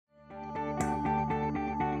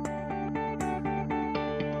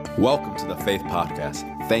Welcome to the Faith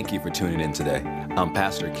Podcast. Thank you for tuning in today. I'm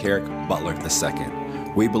Pastor Kerrick, Butler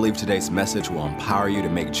II. We believe today's message will empower you to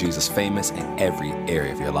make Jesus famous in every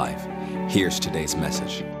area of your life. Here's today's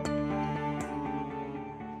message.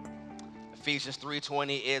 Ephesians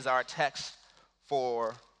 3:20 is our text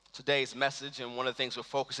for today's message, and one of the things we're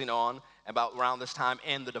focusing on about around this time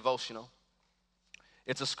in the devotional.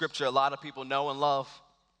 It's a scripture a lot of people know and love.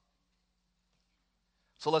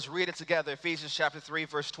 So let's read it together. Ephesians chapter 3,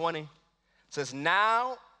 verse 20 says,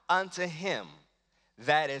 "Now unto him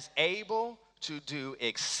that is able to do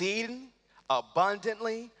exceeding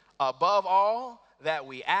abundantly above all that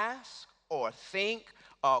we ask or think,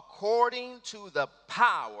 according to the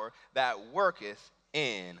power that worketh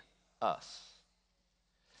in us."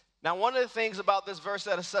 Now, one of the things about this verse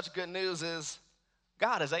that is such good news is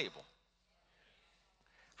God is able.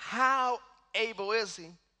 How able is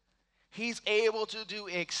he? He's able to do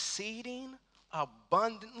exceeding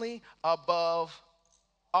abundantly above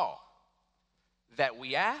all that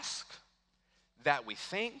we ask, that we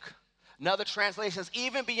think. Another translation is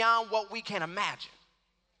even beyond what we can imagine.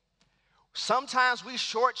 Sometimes we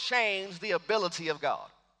shortchange the ability of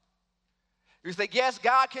God. You think, yes,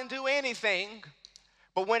 God can do anything,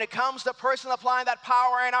 but when it comes to person applying that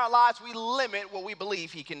power in our lives, we limit what we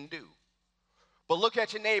believe he can do. But look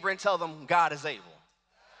at your neighbor and tell them God is able.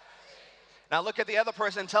 Now look at the other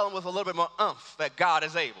person and tell them with a little bit more oomph that God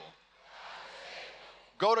is able.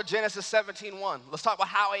 Go to Genesis 17:1. Let's talk about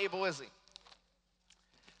how able is he.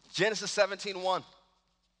 Genesis 17:1.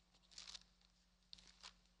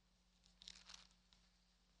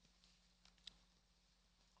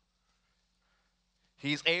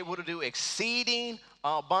 He's able to do exceeding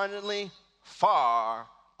abundantly far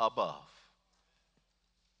above.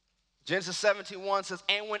 Genesis 17:1 says,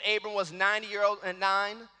 "And when Abram was 90 years old and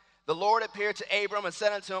 9, the Lord appeared to Abram and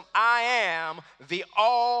said unto him, I am the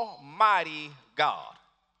Almighty God.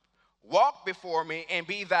 Walk before me and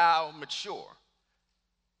be thou mature."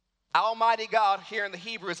 Almighty God here in the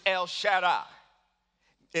Hebrew is El Shaddai.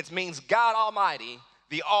 It means God Almighty,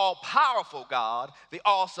 the all-powerful God, the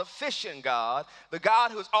all-sufficient God, the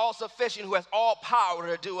God who is all-sufficient, who has all power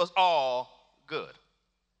to do us all good.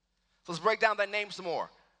 So let's break down that name some more.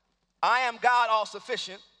 I am God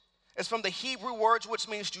all-sufficient. It's from the Hebrew words which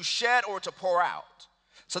means to shed or to pour out.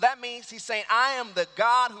 So that means he's saying, I am the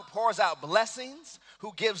God who pours out blessings,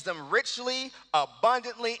 who gives them richly,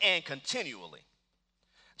 abundantly, and continually.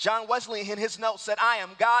 John Wesley in his notes said, I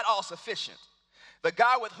am God all-sufficient. The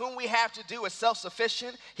God with whom we have to do is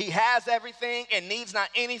self-sufficient. He has everything and needs not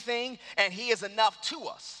anything, and he is enough to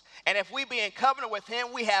us. And if we be in covenant with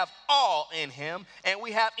him, we have all in him, and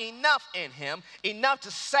we have enough in him, enough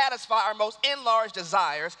to satisfy our most enlarged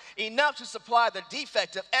desires, enough to supply the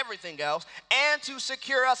defect of everything else, and to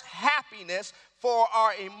secure us happiness for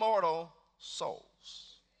our immortal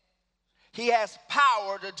souls. He has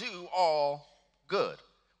power to do all good.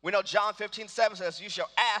 We know John 15:7 says, you shall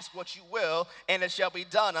ask what you will, and it shall be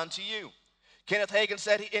done unto you. Kenneth Hagin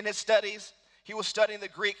said in his studies, he was studying the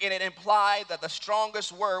Greek, and it implied that the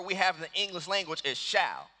strongest word we have in the English language is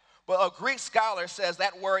shall. But a Greek scholar says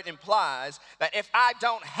that word implies that if I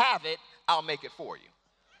don't have it, I'll make it for you.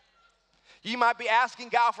 You might be asking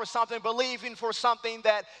God for something, believing for something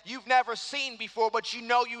that you've never seen before, but you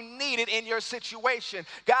know you need it in your situation.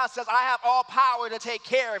 God says, I have all power to take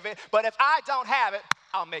care of it, but if I don't have it,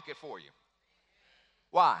 I'll make it for you.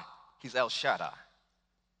 Why? He's El Shaddai.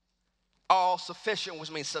 All sufficient,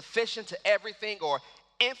 which means sufficient to everything or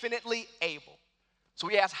infinitely able. So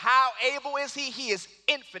we ask, how able is he? He is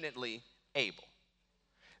infinitely able.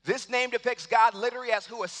 This name depicts God literally as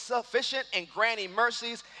who is sufficient in granting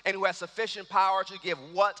mercies and who has sufficient power to give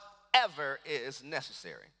whatever is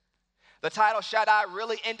necessary. The title Shaddai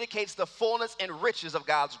really indicates the fullness and riches of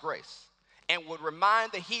God's grace and would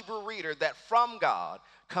remind the Hebrew reader that from God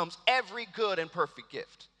comes every good and perfect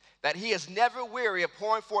gift, that he is never weary of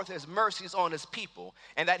pouring forth his mercies on his people,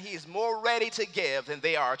 and that he is more ready to give than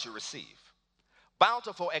they are to receive.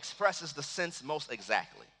 Bountiful expresses the sense most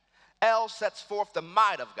exactly. El sets forth the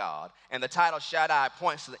might of God, and the title Shaddai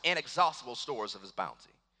points to the inexhaustible stores of his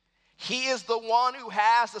bounty. He is the one who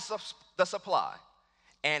has the supply,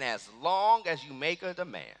 and as long as you make a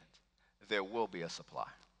demand, there will be a supply.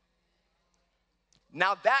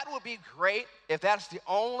 Now that would be great if that's the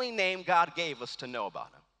only name God gave us to know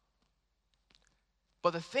about him.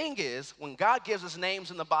 But the thing is, when God gives us names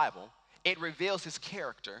in the Bible, it reveals his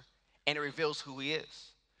character and it reveals who he is.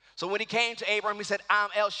 So when he came to Abraham, he said, I'm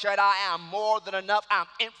El Shaddai, I am more than enough, I'm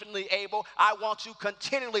infinitely able. I want to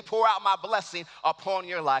continually pour out my blessing upon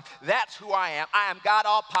your life. That's who I am. I am God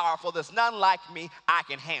all powerful. There's none like me. I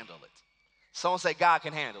can handle it. Someone say, God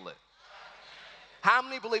can handle it. How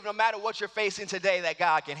many believe no matter what you're facing today that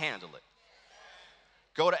God can handle it?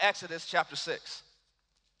 Go to Exodus chapter 6.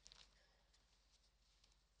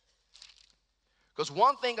 Because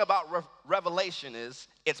one thing about Revelation is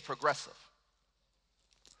it's progressive.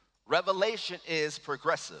 Revelation is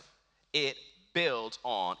progressive. It builds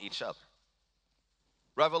on each other.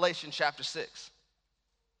 Revelation chapter 6.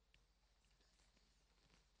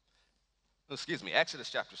 Exodus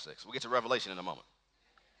chapter 6. We'll get to Revelation in a moment.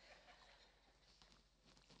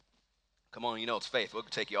 Come on, you know it's faith. We'll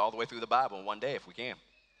take you all the way through the Bible in one day if we can.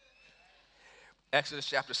 Exodus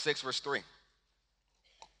chapter 6, verse 3.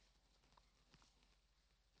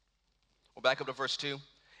 We'll back up to verse 2.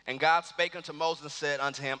 And God spake unto Moses and said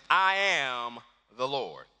unto him, I am the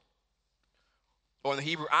Lord. Or in the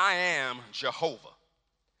Hebrew, I am Jehovah.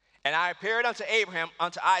 And I appeared unto Abraham,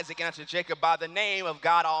 unto Isaac, and unto Jacob by the name of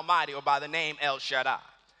God Almighty, or by the name El Shaddai.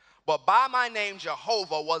 But by my name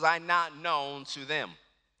Jehovah was I not known to them.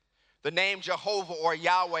 The name Jehovah, or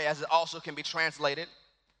Yahweh, as it also can be translated,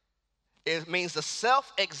 it means the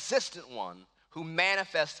self-existent one who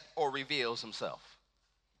manifests or reveals himself.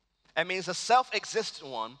 It means the self-existent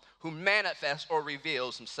one who manifests or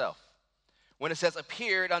reveals himself. When it says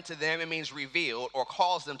appeared unto them, it means revealed or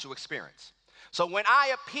caused them to experience. So when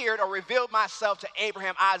I appeared or revealed myself to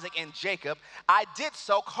Abraham, Isaac, and Jacob, I did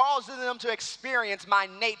so causing them to experience my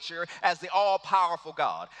nature as the all-powerful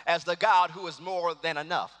God, as the God who is more than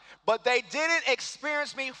enough. But they didn't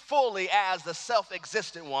experience me fully as the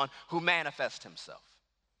self-existent one who manifests himself.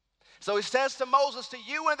 So he says to Moses, to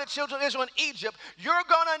you and the children of Israel in Egypt, you're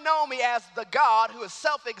going to know me as the God who is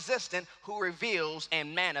self-existent, who reveals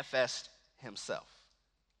and manifests himself.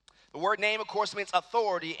 The word name, of course, means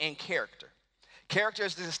authority and character. Character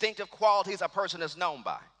is the distinctive qualities a person is known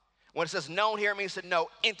by. When it says known here, it means to know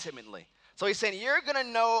intimately. So he's saying, you're going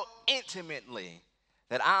to know intimately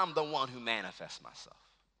that I'm the one who manifests myself.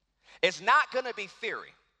 It's not going to be theory.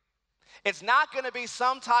 It's not going to be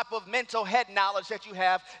some type of mental head knowledge that you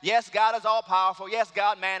have. Yes, God is all powerful. Yes,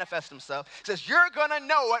 God manifests himself. He says, you're going to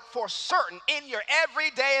know it for certain in your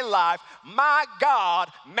everyday life. My God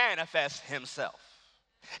manifests himself.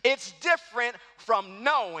 It's different from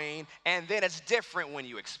knowing, and then it's different when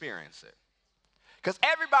you experience it. Because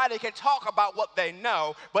everybody can talk about what they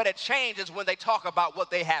know, but it changes when they talk about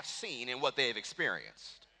what they have seen and what they've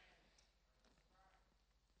experienced.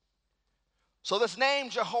 So this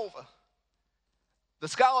name, Jehovah, the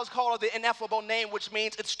scholars call it the ineffable name, which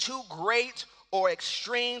means it's too great or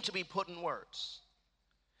extreme to be put in words.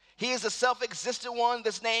 He is the self-existent one.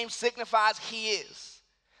 This name signifies he is.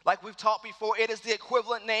 Like we've taught before, it is the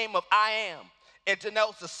equivalent name of I am. It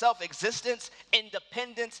denotes the self-existence,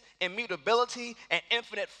 independence, immutability, and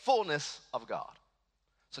infinite fullness of God.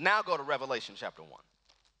 So now go to Revelation chapter 1.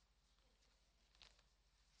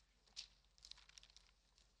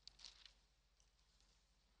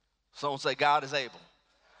 Someone say, God is able.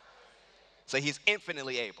 Say, he's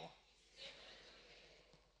infinitely able.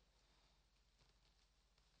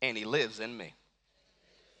 And he lives in me.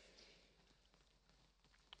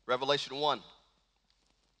 Revelation 1,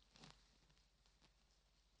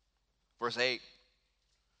 verse 8.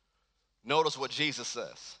 Notice what Jesus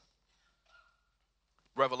says.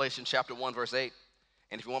 Revelation chapter 1, verse 8.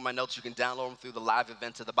 And if you want my notes, you can download them through the live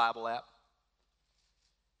events of the Bible app.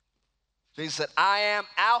 Jesus said, I am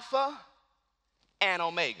Alpha and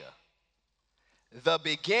Omega, the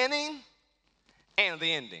beginning and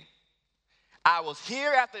the ending. I was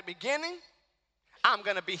here at the beginning. I'm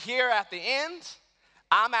going to be here at the end.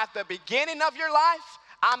 I'm at the beginning of your life,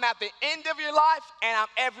 I'm at the end of your life, and I'm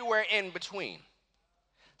everywhere in between.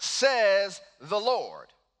 Says the Lord.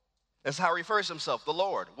 That's how he refers to himself, the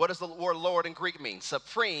Lord. What does the word Lord in Greek mean?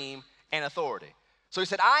 Supreme and authority. So he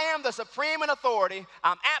said, I am the supreme and authority.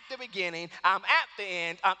 I'm at the beginning, I'm at the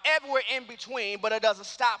end, I'm everywhere in between, but it doesn't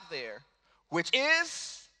stop there. Which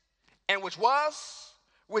is, and which was,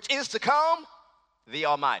 which is to come, the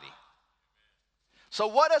Almighty. So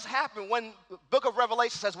what has happened when the book of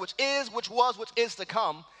Revelation says, which is, which was, which is to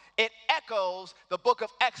come, it echoes the book of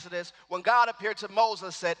Exodus when God appeared to Moses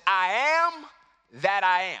and said, I am that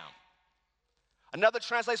I am. Another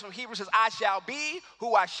translation from Hebrew says, I shall be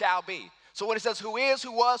who I shall be. So when it says who is,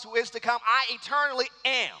 who was, who is to come, I eternally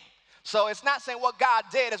am. So it's not saying what God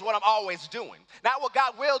did is what I'm always doing. Not what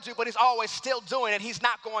God will do, but he's always still doing it. He's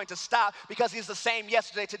not going to stop because he's the same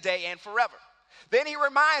yesterday, today, and forever. Then he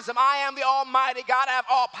reminds them, I am the Almighty God, I have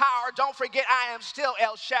all power. Don't forget, I am still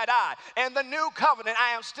El Shaddai. In the new covenant,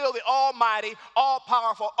 I am still the Almighty,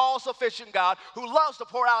 all-powerful, all-sufficient God who loves to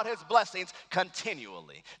pour out his blessings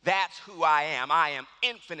continually. That's who I am. I am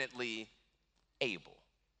infinitely able.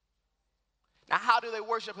 Now, how do they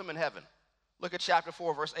worship him in heaven? Look at chapter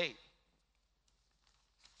 4, verse 8.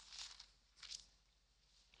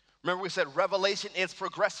 Remember we said revelation is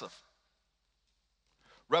progressive.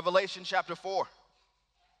 Revelation chapter 4.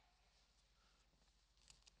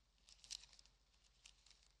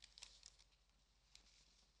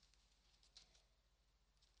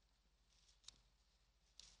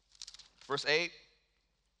 Verse 8.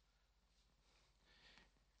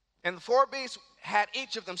 And the four beasts had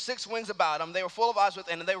each of them 6 wings about them. They were full of eyes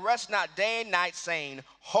within, and they rest not day and night, saying,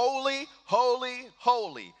 Holy, holy,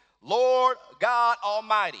 holy, Lord God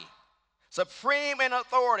Almighty, supreme in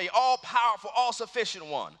authority, all-powerful, all-sufficient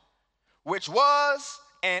one, which was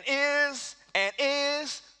and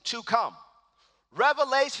is to come.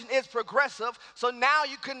 Revelation is progressive, so now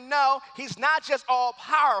you can know he's not just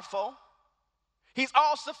all-powerful, he's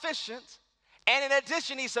all-sufficient, and in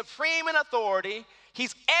addition, he's supreme in authority.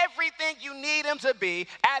 He's everything you need him to be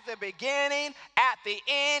at the beginning, at the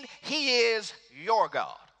end. He is your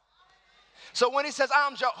God. So when he says,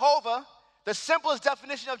 I'm Jehovah, the simplest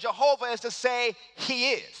definition of Jehovah is to say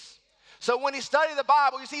he is. So when you study the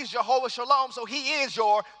Bible, you see he's Jehovah Shalom, so he is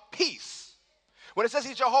your peace. When it says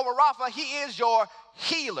he's Jehovah Rapha, he is your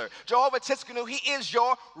healer. Jehovah Tiskanu, he is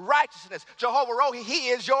your righteousness. Jehovah Rohi, he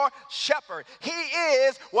is your shepherd. He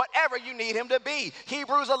is whatever you need him to be.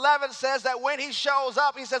 Hebrews 11 says that when he shows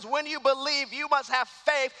up, he says, when you believe, you must have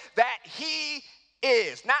faith that he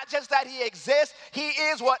is. Not just that he exists, he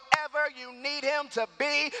is whatever you need him to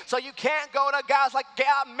be. So you can't go to God like,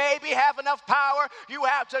 God maybe have enough power. You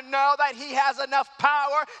have to know that he has enough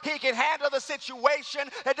power. He can handle the situation.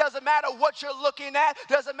 It doesn't matter what you're looking at.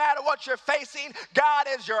 Doesn't matter what you're facing. God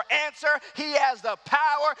is your answer. He has the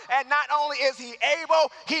power. And not only is he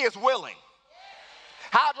able, he is willing.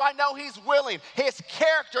 How do I know he's willing? His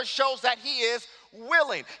character shows that he is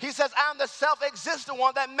willing. He says, I'm the self-existent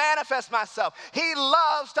one that manifests myself. He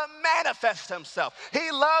loves to manifest himself.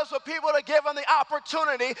 He loves for people to give him the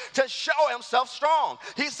opportunity to show himself strong.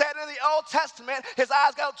 He said in the Old Testament, his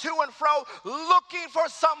eyes go to and fro looking for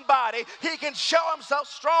somebody he can show himself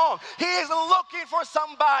strong. He is looking for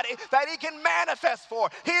somebody that he can manifest for.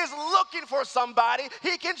 He is looking for somebody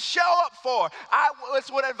he can show up for. I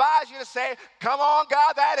would advise you to say, come on,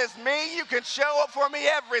 God, that is me. You can show up for me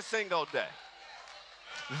every single day.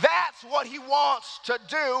 That's what he wants to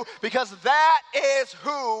do because that is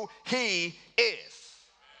who he is.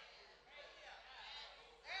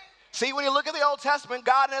 See, when you look at the Old Testament,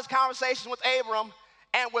 God in his conversation with Abram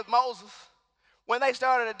and with Moses, when they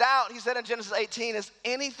started to doubt, he said in Genesis 18, is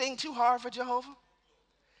anything too hard for Jehovah?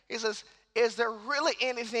 He says, is there really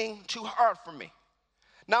anything too hard for me?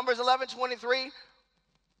 Numbers 11:23,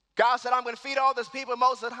 God said, I'm going to feed all this people.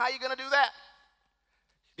 Moses said, how are you going to do that?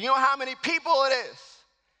 Do you know how many people it is?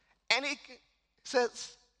 And he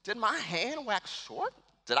says, did my hand wax short?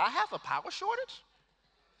 Did I have a power shortage?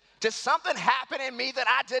 Did something happen in me that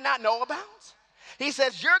I did not know about? He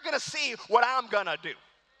says, you're going to see what I'm going to do.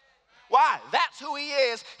 Why? That's who he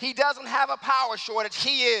is. He doesn't have a power shortage.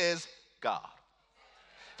 He is God.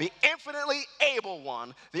 The infinitely able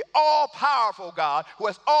one, the all-powerful God who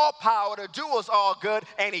has all power to do us all good,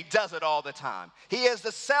 and he does it all the time. He is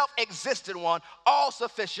the self-existent one,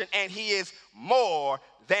 all-sufficient, and he is more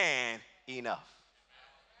than enough.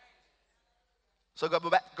 So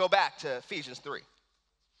go back to Ephesians 3.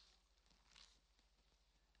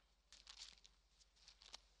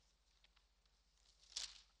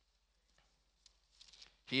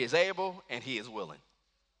 He is able and he is willing.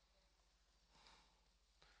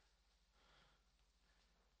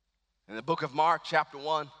 In the book of Mark, chapter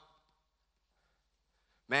 1,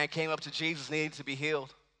 man came up to Jesus, needed to be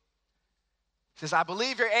healed. He says, I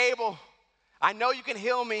believe you're able. I know you can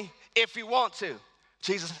heal me if you want to.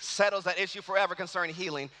 Jesus settles that issue forever concerning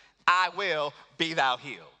healing. I will, be thou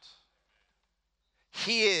healed.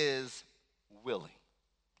 He is willing,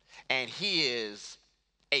 and he is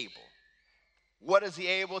able. What is he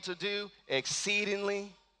able to do?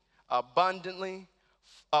 Exceedingly, abundantly,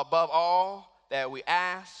 above all that we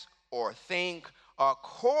ask or think,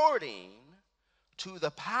 according to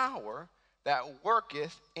the power that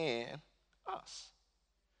worketh in us.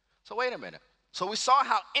 So wait a minute. So we saw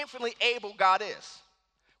how infinitely able God is.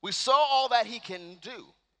 We saw all that he can do.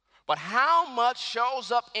 But how much shows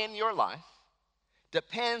up in your life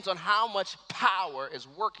depends on how much power is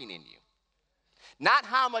working in you. Not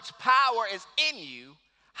how much power is in you,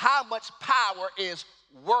 how much power is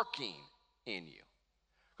working in you.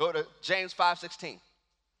 Go to James 5:16.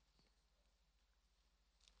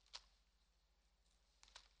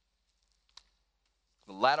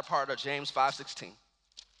 The latter part of James 5:16.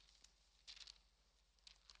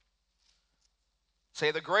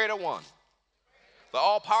 Say the greater one The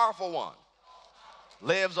all-powerful one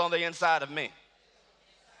lives on the inside of me.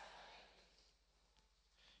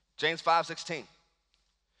 James 5:16.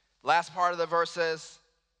 Last part of the verse says,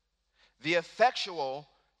 the effectual,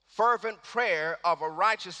 fervent prayer of a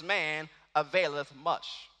righteous man availeth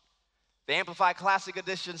much. The Amplified Classic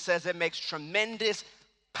Edition says it makes tremendous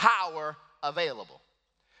power available.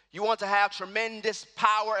 You want to have tremendous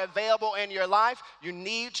power available in your life, you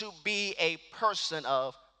need to be a person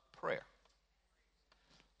of prayer.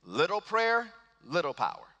 Little prayer, little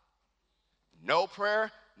power. No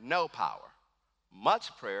prayer, no power.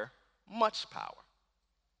 Much prayer, much power.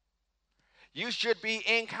 You should be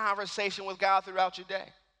in conversation with God throughout your day.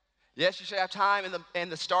 Yes, you should have time in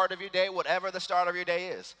the start of your day, whatever the start of your day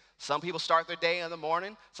is. Some people start their day in the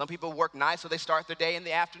morning. Some people work nights, so they start their day in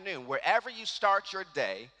the afternoon. Wherever you start your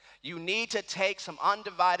day, you need to take some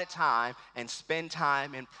undivided time and spend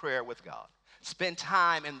time in prayer with God. Spend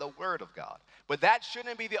time in the Word of God. But that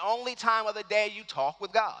shouldn't be the only time of the day you talk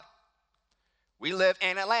with God. We live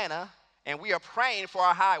in Atlanta, and we are praying for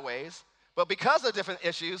our highways, but because of different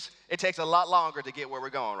issues, it takes a lot longer to get where we're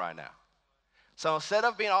going right now. So instead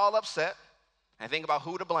of being all upset and think about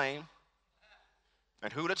who to blame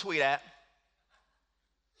and who to tweet at,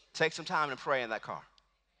 take some time to pray in that car.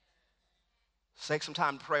 Take some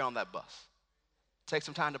time to pray on that bus. Take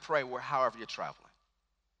some time to pray however you're traveling.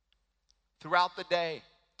 Throughout the day,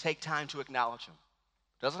 take time to acknowledge Him.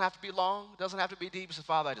 Doesn't have to be long, doesn't have to be deep. So,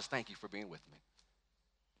 Father, I just thank you for being with me.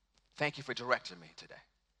 Thank you for directing me today.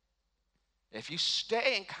 If you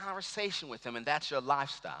stay in conversation with Him and that's your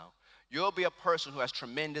lifestyle, you'll be a person who has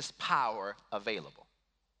tremendous power available.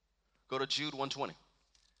 Go to Jude 1:20.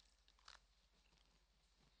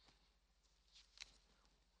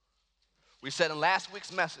 We said in last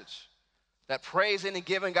week's message that praising and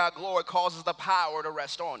giving God glory causes the power to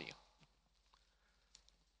rest on you.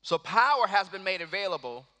 So power has been made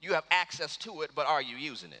available. You have access to it, but are you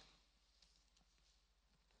using it?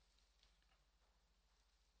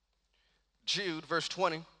 Jude, verse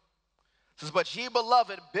 20, says, but ye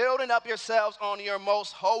beloved, building up yourselves on your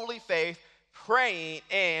most holy faith, praying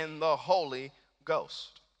in the Holy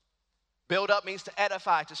Ghost. Build up means to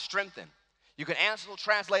edify, to strengthen. You can also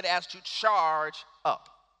translate it as to charge up.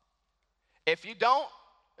 If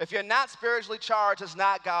you're not spiritually charged, it's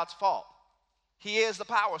not God's fault. He is the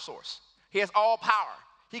power source. He has all power.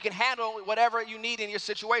 He can handle whatever you need in your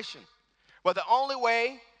situation. But the only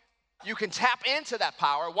way you can tap into that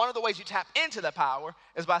power, one of the ways you tap into that power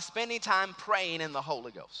is by spending time praying in the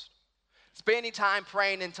Holy Ghost. Spending time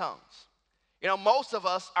praying in tongues. You know, most of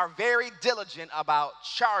us are very diligent about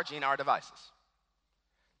charging our devices.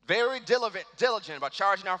 Very diligent about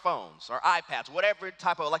charging our phones or iPads, whatever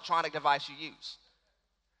type of electronic device you use.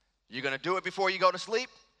 You're going to do it before you go to sleep.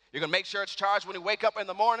 You're going to make sure it's charged when you wake up in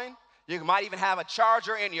the morning. You might even have a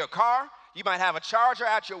charger in your car. You might have a charger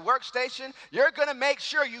at your workstation. You're going to make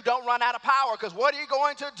sure you don't run out of power, because what are you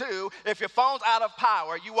going to do if your phone's out of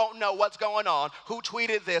power? You won't know what's going on, who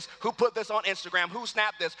tweeted this, who put this on Instagram, who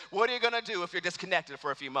snapped this. What are you going to do if you're disconnected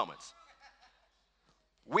for a few moments?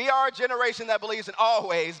 We are a generation that believes in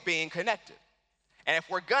always being connected. And if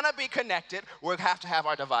we're going to be connected, we'll have to have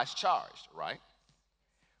our device charged, right?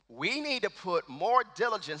 We need to put more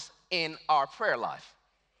diligence in our prayer life.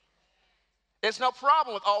 It's no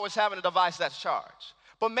problem with always having a device that's charged,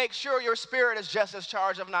 but make sure your spirit is just as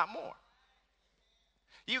charged, if not more.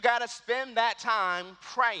 You got to spend that time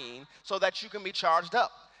praying so that you can be charged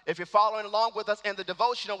up. If you're following along with us in the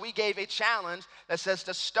devotional, we gave a challenge that says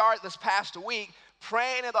to start this past week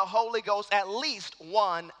praying in the Holy Ghost at least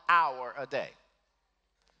 1 hour a day.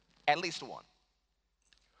 At least one.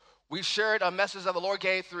 We shared a message that the Lord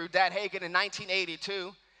gave through Dad Hagin in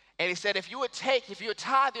 1982. And he said, if you would tithe your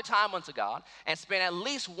time unto God and spend at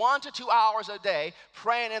least 1 to 2 hours a day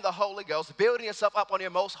praying in the Holy Ghost, building yourself up on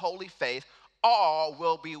your most holy faith, all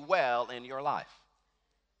will be well in your life.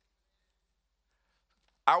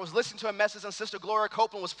 I was listening to a message and Sister Gloria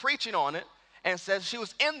Copeland was preaching on it and said she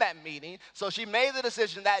was in that meeting, so she made the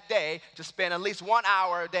decision that day to spend at least 1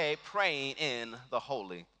 hour a day praying in the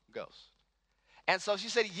Holy Ghost. And so she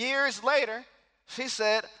said years later, she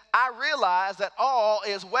said, I realized that all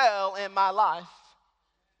is well in my life,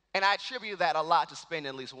 and I attribute that a lot to spending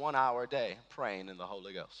at least 1 hour a day praying in the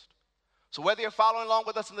Holy Ghost. So whether you're following along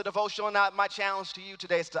with us in the devotion or not, my challenge to you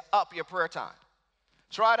today is to up your prayer time.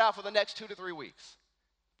 Try it out for the next 2 to 3 weeks.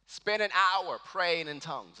 Spend an hour praying in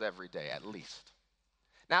tongues every day at least.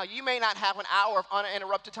 Now, you may not have an hour of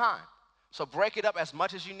uninterrupted time, so break it up as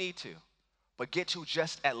much as you need to, but get to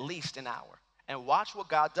just at least an hour. And watch what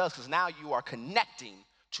God does, because now you are connecting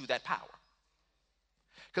to that power.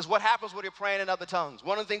 Because what happens when you're praying in other tongues?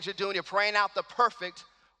 One of the things you're doing, you're praying out the perfect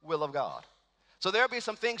will of God. So there'll be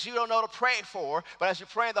some things you don't know to pray for, but as you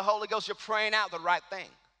pray in the Holy Ghost, you're praying out the right thing.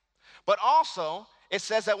 But also, it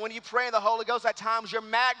says that when you pray in the Holy Ghost, at times you're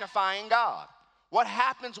magnifying God. What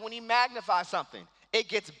happens when you magnify something? It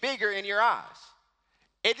gets bigger in your eyes.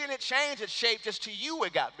 It didn't change its shape, just to you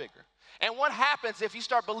it got bigger. And what happens if you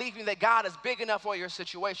start believing that God is big enough for your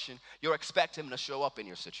situation, you'll expect him to show up in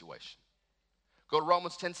your situation. Go to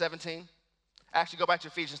Romans 10:17. Actually, go back to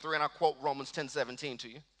Ephesians 3, and I'll quote Romans 10:17 to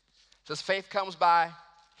you. It says, faith comes by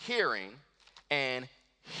hearing, and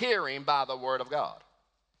hearing by the word of God.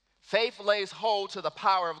 Faith lays hold to the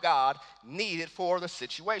power of God needed for the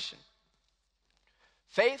situation.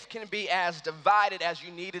 Faith can be as divided as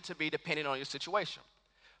you need it to be depending on your situation.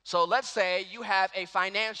 So let's say you have a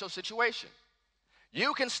financial situation.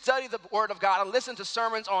 You can study the word of God and listen to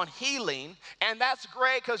sermons on healing, and that's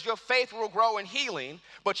great because your faith will grow in healing,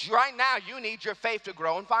 but right now you need your faith to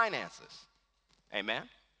grow in finances. Amen?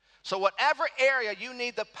 So whatever area you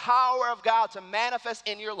need the power of God to manifest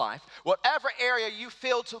in your life, whatever area you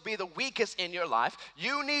feel to be the weakest in your life,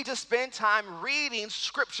 you need to spend time reading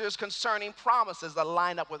scriptures concerning promises that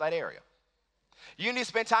line up with that area. You need to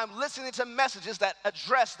spend time listening to messages that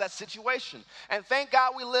address that situation. And thank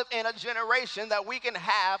God we live in a generation that we can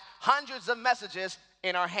have hundreds of messages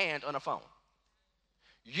in our hand on a phone.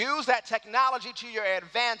 Use that technology to your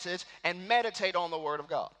advantage and meditate on the word of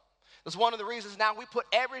God. That's one of the reasons now we put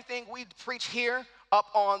everything we preach here up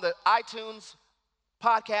on the iTunes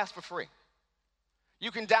podcast for free. You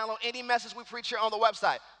can download any message we preach here on the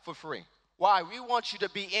website for free. Why? We want you to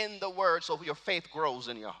be in the word so your faith grows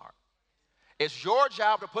in your heart. It's your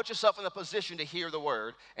job to put yourself in a position to hear the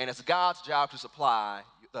word, and it's God's job to supply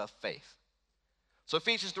the faith. So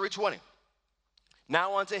Ephesians 3:20.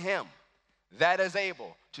 Now unto him that is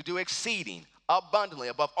able to do exceeding abundantly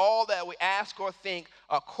above all that we ask or think,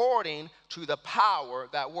 according to the power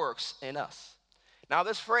that works in us. Now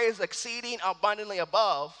this phrase, exceeding abundantly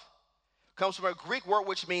above, comes from a Greek word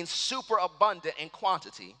which means superabundant in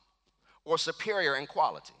quantity or superior in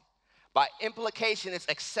quality. By implication, it's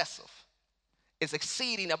excessive. It's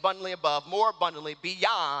exceeding abundantly above, more abundantly,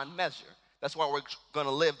 beyond measure. That's why we're going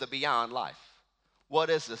to live the beyond life. What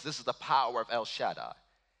is this? This is the power of El Shaddai.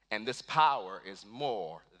 And this power is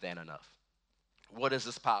more than enough. What is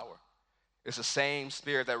this power? It's the same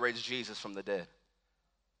spirit that raised Jesus from the dead.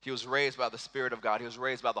 He was raised by the Spirit of God. He was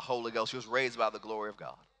raised by the Holy Ghost. He was raised by the glory of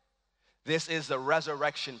God. This is the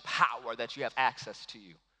resurrection power that you have access to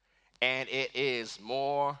you. And it is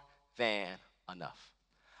more than enough.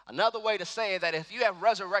 Another way to say that if you have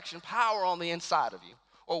resurrection power on the inside of you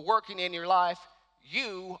or working in your life,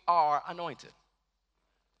 you are anointed.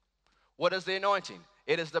 What is the anointing?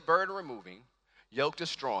 It is the burden removing, yoke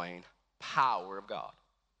destroying power of God.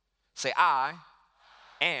 Say, I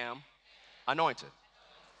am anointed.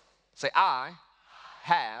 Say, I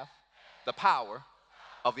have the power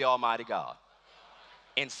of the Almighty God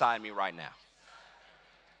inside me right now.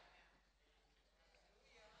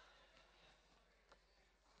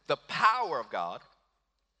 The power of God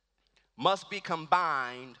must be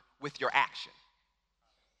combined with your action.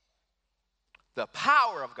 The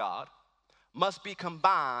power of God must be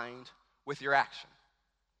combined with your action.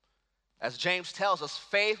 As James tells us,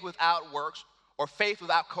 faith without works or faith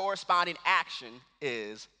without corresponding action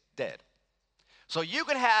is dead. So you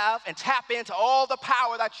can have and tap into all the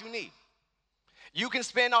power that you need. You can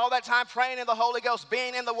spend all that time praying in the Holy Ghost,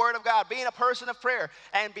 being in the Word of God, being a person of prayer,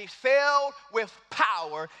 and be filled with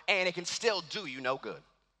power, and it can still do you no good.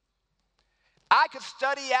 I could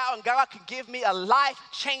study out, and God could give me a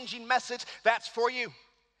life-changing message that's for you.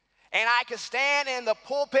 And I could stand in the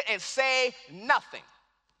pulpit and say nothing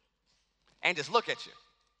and just look at you.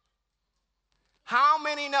 How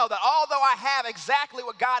many know that although I have exactly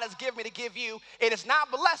what God has given me to give you, it is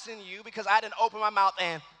not blessing you because I didn't open my mouth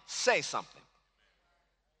and say something?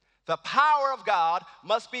 The power of God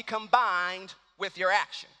must be combined with your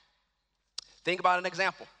action. Think about an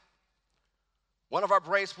example. One of our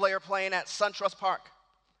Braves players playing at SunTrust Park.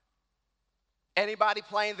 Anybody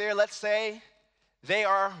playing there, let's say they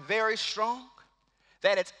are very strong,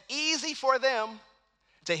 that it's easy for them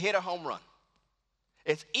to hit a home run.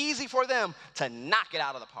 It's easy for them to knock it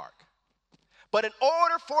out of the park. But in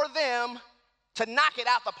order for them to knock it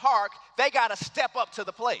out the park, they got to step up to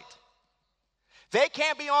the plate. They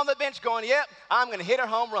can't be on the bench going, yep, I'm going to hit a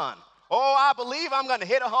home run. Oh, I believe I'm going to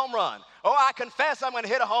hit a home run. Oh, I confess I'm going to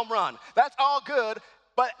hit a home run. That's all good,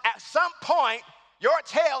 but at some point, your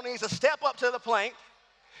tail needs to step up to the plate.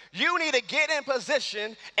 You need to get in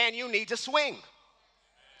position, and you need to swing.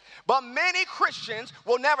 But many Christians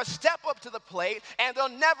will never step up to the plate and they'll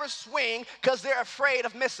never swing because they're afraid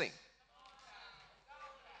of missing.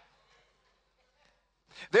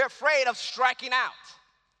 They're afraid of striking out.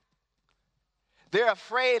 They're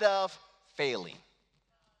afraid of failing.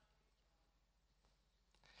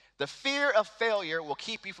 The fear of failure will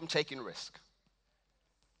keep you from taking risk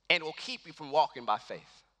and will keep you from walking by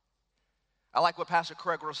faith. I like what Pastor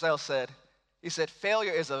Kerrick said. He said,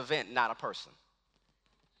 failure is an event, not a person.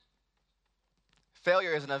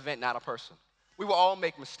 Failure is an event, not a person. We will all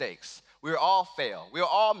make mistakes. We will all fail. We will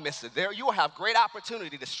all miss it. You will have great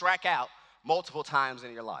opportunity to strike out multiple times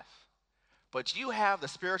in your life. But you have the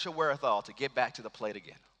spiritual wherewithal to get back to the plate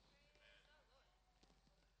again.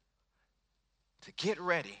 To get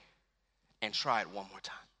ready and try it one more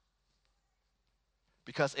time.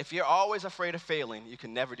 Because if you're always afraid of failing, you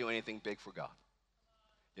can never do anything big for God.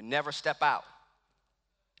 You never step out.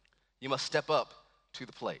 You must step up to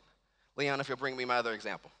the plate. Leon, if you'll bring me my other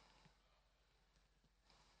example.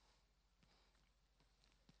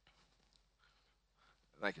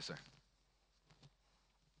 Thank you, sir.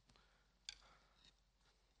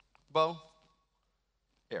 Bow,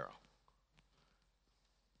 arrow.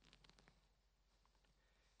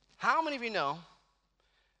 How many of you know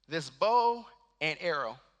this bow and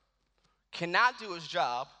arrow cannot do its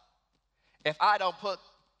job if I don't put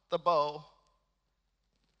the bow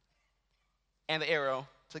and the arrow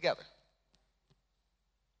together?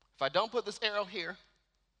 If I don't put this arrow here,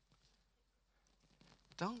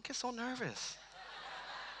 don't get so nervous.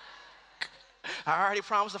 I already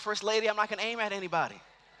promised the first lady I'm not going to aim at anybody.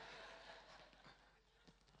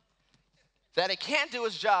 That it can't do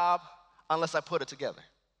its job unless I put it together.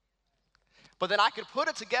 But then I could put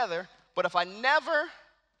it together, but if I never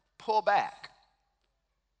pull back,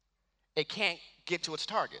 it can't get to its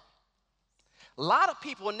target. A lot of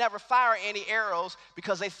people will never fire any arrows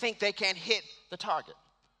because they think they can't hit the target.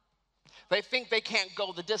 They think they can't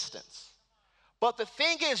go the distance. But the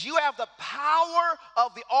thing is, you have the power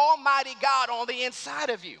of the Almighty God on the inside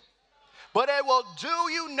of you. But it will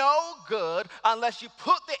do you no good unless you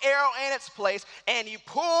put the arrow in its place and you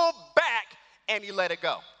pull back and you let it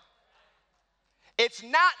go. It's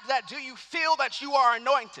not that do you feel that you are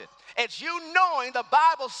anointed. It's you knowing the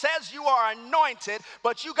Bible says you are anointed,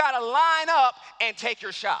 but you got to line up and take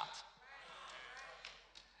your shot.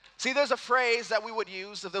 See, there's a phrase that we would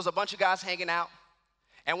use if there's a bunch of guys hanging out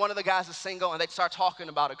and one of the guys is single and they start talking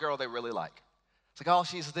about a girl they really like. It's like, oh,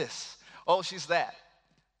 she's this. Oh, she's that.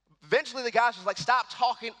 Eventually the guy's just like, stop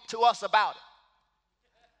talking to us about it.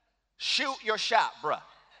 Shoot your shot, bruh.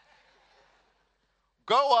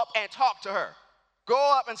 Go up and talk to her.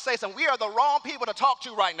 Go up and say something. We are the wrong people to talk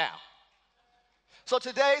to right now. So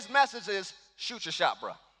today's message is shoot your shot,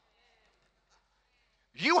 bruh.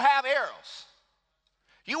 You have arrows.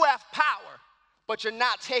 You have power, but you're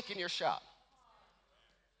not taking your shot.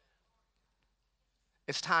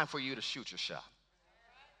 It's time for you to shoot your shot.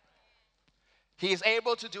 He is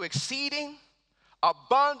able to do exceeding,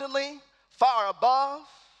 abundantly, far above,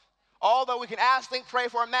 all that we can ask, think, pray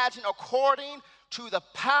for, imagine, according to the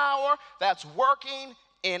power that's working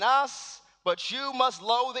in us. But you must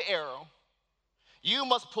load the arrow, you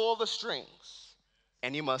must pull the strings,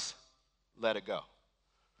 and you must let it go.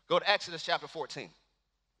 Go to Exodus chapter 14.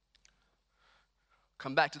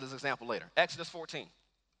 Come back to this example later. Exodus 14.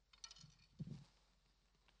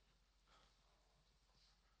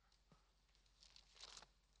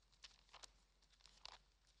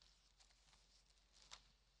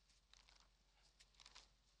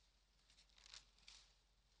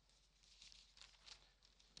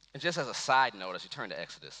 And just as a side note, as you turn to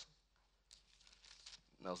Exodus,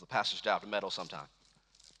 that was the pastor's job to meddle sometime.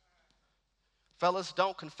 Fellas,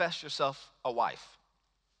 don't confess yourself a wife.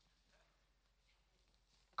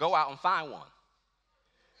 Go out and find one.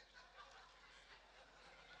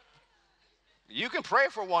 You can pray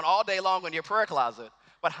for one all day long in your prayer closet,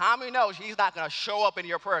 but how many know she's not going to show up in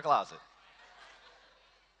your prayer closet?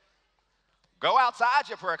 Go outside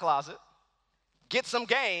your prayer closet, get some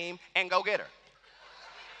game, and go get her.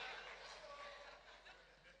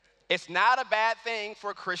 It's not a bad thing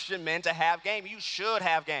for Christian men to have game. You should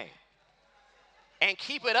have game. And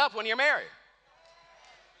keep it up when you're married.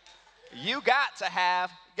 You got to have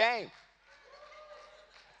game.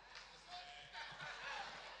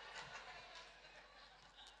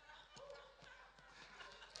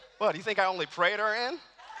 What, do you think I only prayed her in?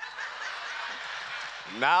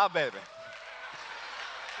 Nah, baby.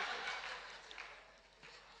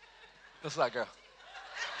 What's that, girl?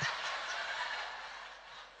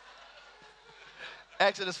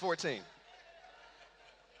 Exodus 14.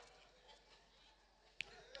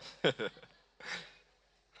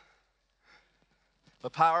 The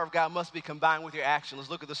power of God must be combined with your action. Let's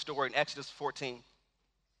look at the story in Exodus 14,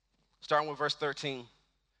 starting with verse 13.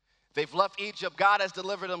 They've left Egypt. God has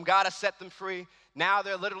delivered them. God has set them free. Now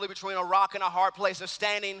they're literally between a rock and a hard place. They're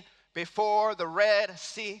standing before the Red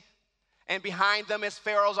Sea, and behind them is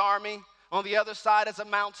Pharaoh's army. On the other side is a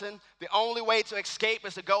mountain. The only way to escape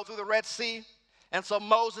is to go through the Red Sea. And so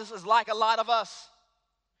Moses is like a lot of us.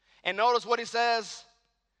 And notice what he says.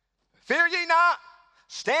 Fear ye not,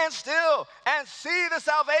 stand still, and see the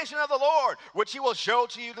salvation of the Lord, which he will show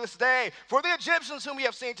to you this day. For the Egyptians whom you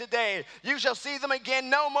have seen today, you shall see them again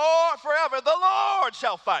no more forever. The Lord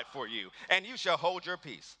shall fight for you, and you shall hold your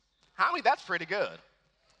peace. How many? That's pretty good.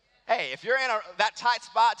 Hey, if you're in that tight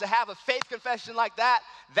spot to have a faith confession like that,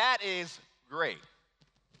 that is great,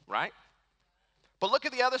 right? But look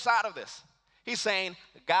at the other side of this. He's saying,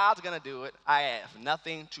 God's going to do it. I have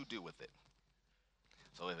nothing to do with it.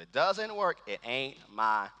 So if it doesn't work, it ain't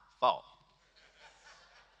my fault.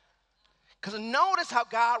 Because notice how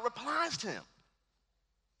God replies to him.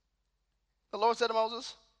 The Lord said to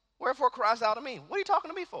Moses, wherefore criest thou to me? What are you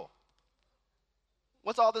talking to me for?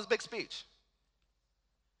 What's all this big speech?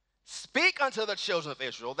 Speak unto the children of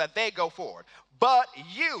Israel that they go forward. But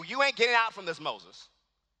you ain't getting out from this, Moses.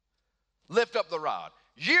 Lift up the rod.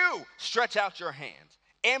 You stretch out your hands.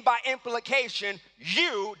 And by implication,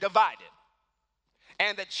 you divide it.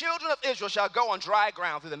 And the children of Israel shall go on dry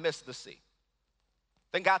ground through the midst of the sea.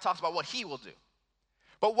 Then God talks about what he will do.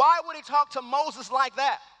 But why would he talk to Moses like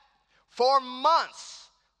that? For months.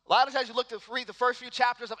 A lot of times you look to read the first few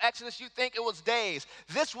chapters of Exodus, you think it was days.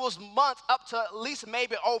 This was months, up to at least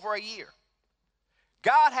maybe over a year.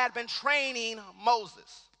 God had been training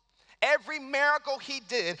Moses. Every miracle he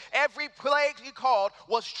did, every plague he called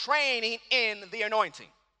was training in the anointing.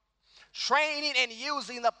 Training and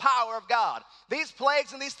using the power of God. These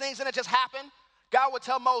plagues and these things didn't just happen. God would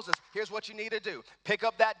tell Moses, here's what you need to do. Pick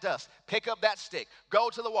up that dust, pick up that stick, go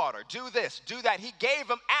to the water, do this, do that. He gave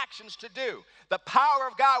him actions to do. The power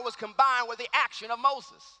of God was combined with the action of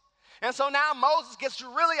Moses. And so now Moses gets to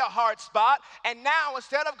really a hard spot, and now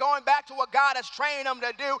instead of going back to what God has trained him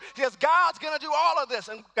to do, he says, God's going to do all of this.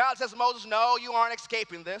 And God says to Moses, no, you aren't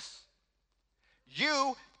escaping this.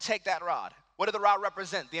 You take that rod. What did the rod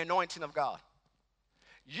represent? The anointing of God.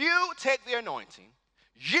 You take the anointing,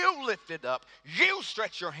 you lift it up, you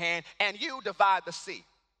stretch your hand, and you divide the sea.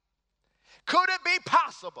 Could it be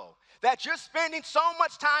possible that you're spending so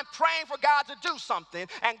much time praying for God to do something,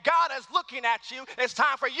 and God is looking at you, it's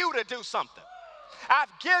time for you to do something? I've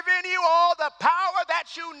given you all the power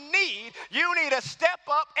that you need. You need to step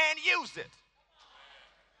up and use it.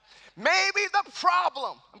 Maybe the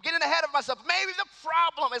problem, I'm getting ahead of myself, maybe the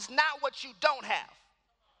problem is not what you don't have.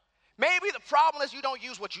 Maybe the problem is you don't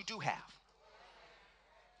use what you do have.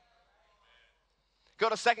 Go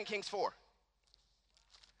to 2 Kings 4.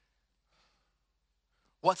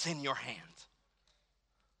 What's in your hand?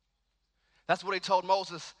 That's what he told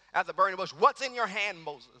Moses at the burning bush. What's in your hand,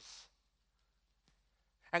 Moses?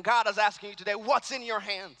 And God is asking you today, what's in your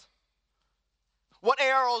hand? What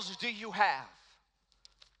arrows do you have?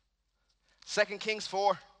 2 Kings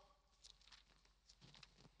 4.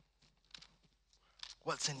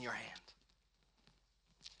 What's in your hand?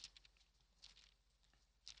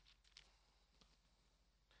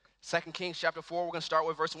 Second Kings chapter 4, we're going to start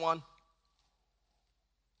with verse 1.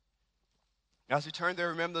 As you turn there,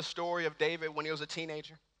 remember the story of David when he was a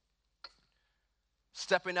teenager,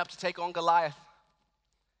 stepping up to take on Goliath.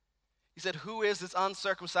 He said, who is this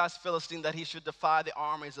uncircumcised Philistine that he should defy the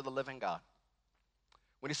armies of the living God?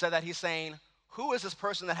 When he said that, he's saying, who is this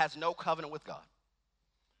person that has no covenant with God,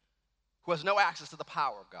 who has no access to the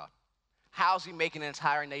power of God? How is he making an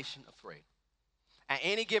entire nation afraid? At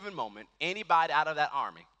any given moment, anybody out of that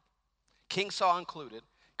army, King Saul included,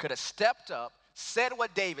 could have stepped up, said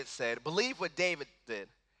what David said, believed what David did,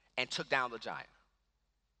 and took down the giant.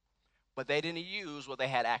 But they didn't use what they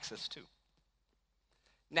had access to.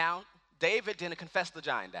 Now, David didn't confess the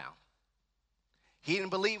giant down. He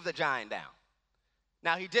didn't believe the giant down.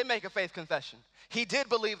 Now, he did make a faith confession. He did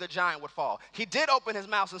believe the giant would fall. He did open his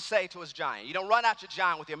mouth and say to his giant, you don't run out your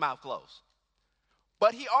giant with your mouth closed.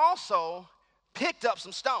 But he also picked up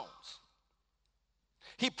some stones.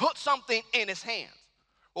 He put something in his hands.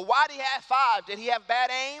 Well, why did he have 5? Did he have bad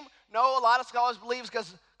aim? No, a lot of scholars believe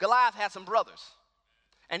because Goliath had some brothers.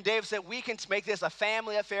 And David said, we can make this a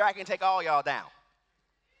family affair. I can take all y'all down.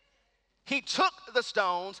 He took the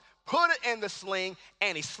stones, put it in the sling,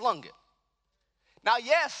 and he slung it. Now,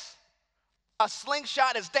 yes, a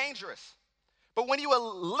slingshot is dangerous. But when you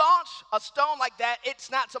launch a stone like that,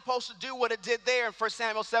 it's not supposed to do what it did there in 1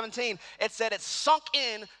 Samuel 17. It said it sunk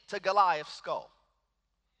in to Goliath's skull.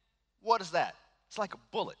 What is that? It's like a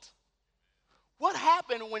bullet. What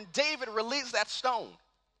happened when David released that stone?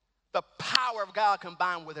 The power of God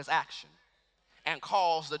combined with his action and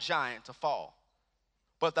caused the giant to fall.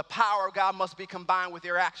 But the power of God must be combined with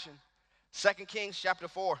your action. 2 Kings chapter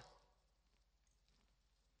 4,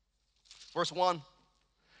 verse 1.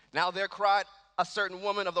 Now there cried a certain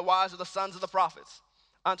woman of the wives of the sons of the prophets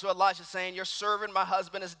unto Elisha, saying, your servant, my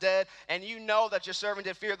husband, is dead, and you know that your servant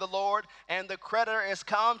did fear the Lord, and the creditor is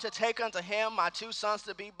come to take unto him my 2 sons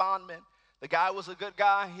to be bondmen. The guy was a good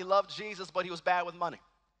guy. He loved Jesus, but he was bad with money.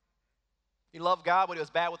 He loved God, but he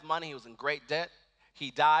was bad with money. He was in great debt.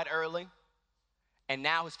 He died early, and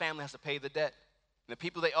now his family has to pay the debt. And the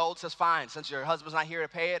people they owed says, fine, since your husband's not here to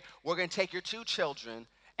pay it, we're going to take your 2 children,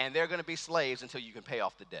 and they're going to be slaves until you can pay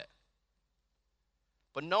off the debt.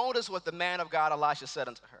 But notice what the man of God, Elisha, said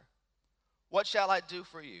unto her. What shall I do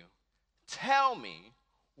for you? Tell me,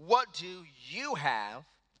 what do you have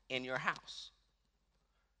in your house?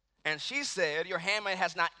 And she said, your handmaid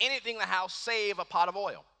has not anything in the house save a pot of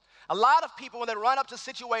oil. A lot of people, when they run up to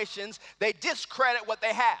situations, they discredit what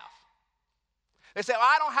they have. They say, well,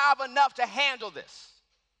 I don't have enough to handle this.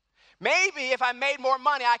 Maybe if I made more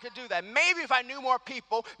money, I could do that. Maybe if I knew more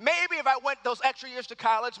people, maybe if I went those extra years to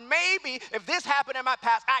college, maybe if this happened in my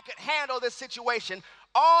past, I could handle this situation.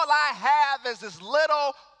 All I have is this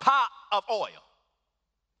little pot of oil.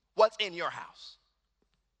 What's in your house?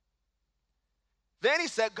 Then he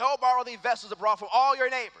said, go borrow these vessels abroad from all your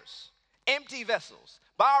neighbors, empty vessels.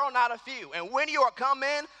 Borrow not a few. And when you are come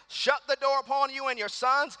in, shut the door upon you and your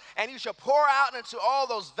sons, and you shall pour out into all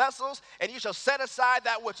those vessels, and you shall set aside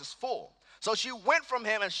that which is full. So she went from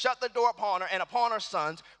him and shut the door upon her and upon her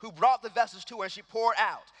sons, who brought the vessels to her, and she poured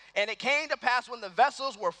out. And it came to pass when the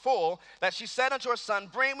vessels were full, that she said unto her son,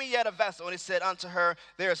 bring me yet a vessel. And he said unto her,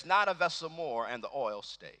 there is not a vessel more, and the oil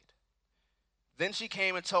stayed. Then she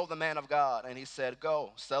came and told the man of God, and he said,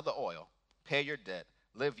 go, sell the oil, pay your debt,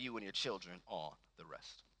 live you and your children on the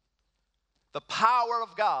rest. The power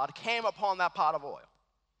of God came upon that pot of oil,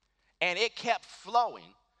 and it kept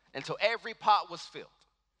flowing until every pot was filled.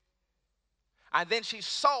 And then she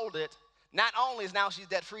sold it. Not only is now she's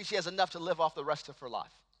debt free, she has enough to live off the rest of her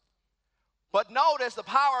life. But notice the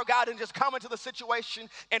power of God didn't just come into the situation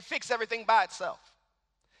and fix everything by itself.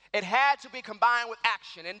 It had to be combined with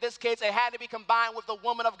action. In this case, it had to be combined with the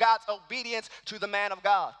woman of God's obedience to the man of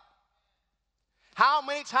God. How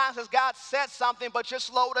many times has God said something, but you're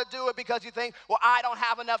slow to do it because you think, well, I don't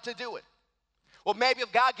have enough to do it. Well, maybe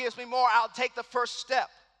if God gives me more, I'll take the first step.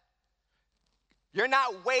 You're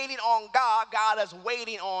not waiting on God. God is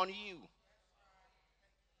waiting on you.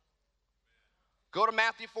 Go to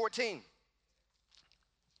Matthew 14.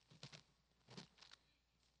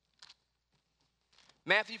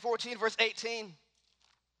 Matthew 14, verse 18.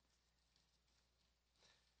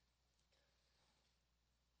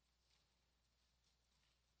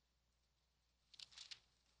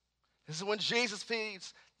 This is when Jesus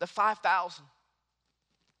feeds the 5,000.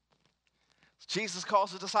 Jesus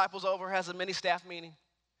calls his disciples over, has a mini staff meeting.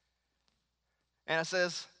 And it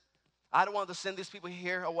says, I don't want to send these people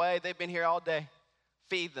here away. They've been here all day.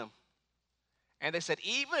 Feed them. And they said,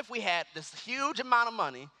 even if we had this huge amount of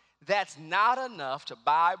money, that's not enough to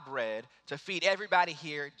buy bread to feed everybody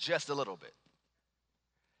here just a little bit.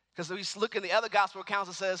 Because if we look in the other gospel accounts,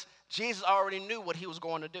 it says Jesus already knew what he was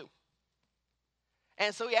going to do.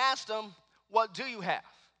 And so he asked them, what do you have?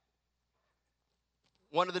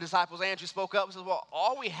 One of the disciples, Andrew, spoke up and said, well,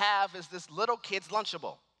 all we have is this little kid's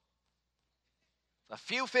Lunchable. A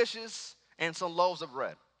few fishes and some loaves of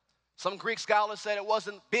bread. Some Greek scholars said it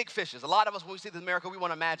wasn't big fishes. A lot of us, when we see this miracle, we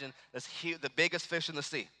want to imagine this huge, the biggest fish in the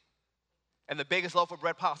sea and the biggest loaf of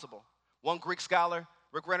bread possible. One Greek scholar,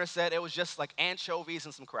 Rick Renner, said it was just like anchovies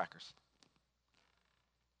and some crackers.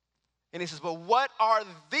 And he says, but what are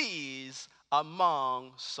these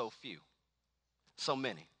among so few, so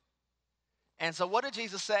many? And so what did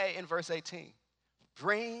Jesus say in verse 18?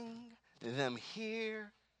 Bring them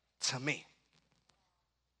here to me.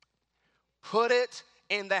 Put it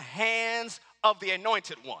in the hands of the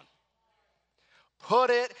anointed one. Put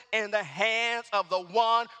it in the hands of the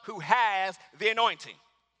one who has the anointing.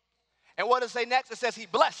 And what does it say next? It says he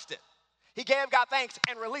blessed it. He gave God thanks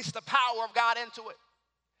and released the power of God into it.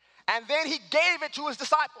 And then he gave it to his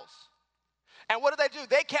disciples. And what did they do?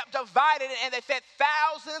 They kept dividing it, and they fed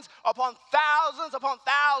thousands upon thousands upon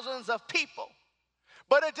thousands of people.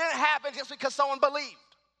 But it didn't happen just because someone believed.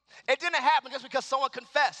 It didn't happen just because someone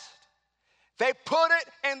confessed. They put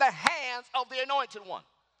it in the hands of the anointed one.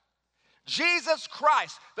 Jesus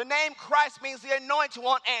Christ, the name Christ means the anointed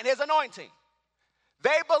one and his anointing.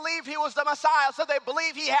 They believed he was the Messiah, so they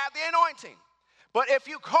believed he had the anointing. But if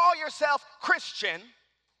you call yourself Christian,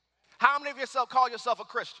 how many of yourself call yourself a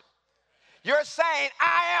Christian? You're saying,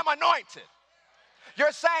 I am anointed.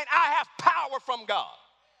 You're saying, I have power from God.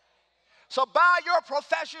 So by your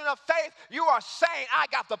profession of faith, you are saying, I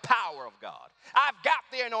got the power of God. I've got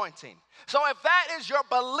the anointing. So if that is your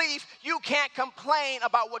belief, you can't complain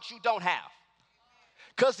about what you don't have.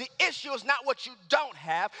 Because the issue is not what you don't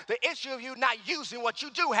have. The issue of you not using what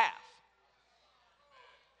you do have.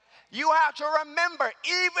 You have to remember,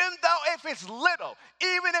 even though if it's little,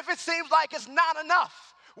 even if it seems like it's not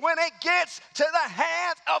enough, when it gets to the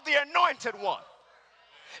hands of the anointed one,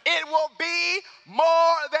 it will be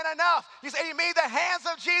more than enough. You say, you mean the hands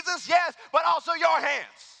of Jesus? Yes, but also your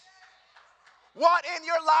hands. What in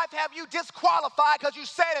your life have you disqualified because you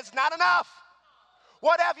said it's not enough?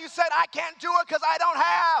 What have you said, I can't do it because I don't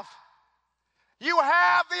have? You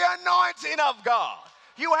have the anointing of God.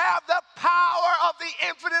 You have the power of the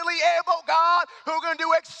infinitely able God who can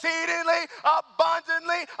do exceedingly,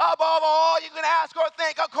 abundantly, above all you can ask or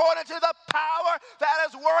think, according to the power that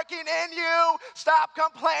is working in you. Stop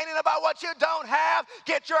complaining about what you don't have.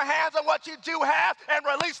 Get your hands on what you do have and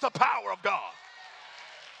release the power of God.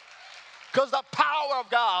 Because the power of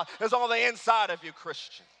God is on the inside of you,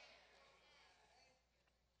 Christian.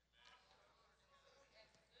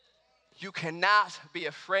 You cannot be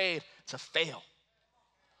afraid to fail.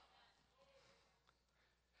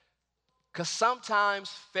 Because sometimes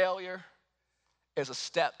failure is a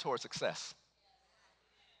step towards success.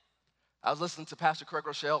 I was listening to Pastor Kerrick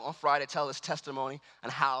on Friday tell his testimony on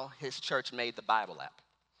how his church made the Bible app.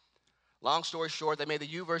 Long story short, they made the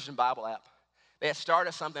YouVersion Bible app. They had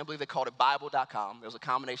started something, I believe they called it Bible.com. It was a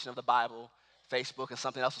combination of the Bible, Facebook, and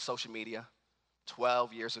something else with social media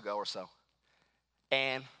 12 years ago or so.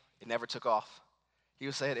 And it never took off. He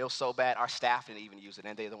was saying it was so bad, our staff didn't even use it,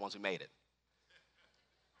 and they're the ones who made it.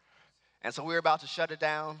 And so we were about to shut it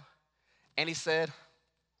down, and he said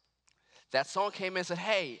that someone came in and said,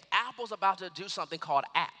 hey, Apple's about to do something called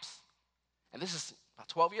apps. And this is about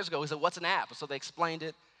 12 years ago. He said, what's an app? And so they explained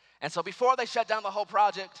it. And so before they shut down the whole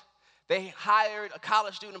project, they hired a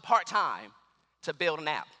college student part-time to build an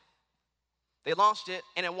app. They launched it,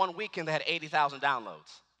 and in 1 weekend, they had 80,000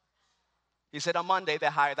 downloads. He said on Monday, they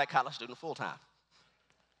hired that college student full-time.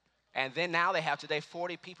 And then now they have today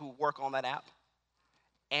 40 people who work on that app.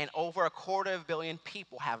 And over 250 million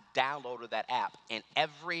people have downloaded that app in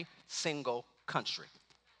every single country.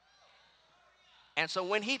 And so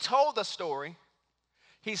when he told the story,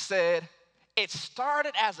 he said, it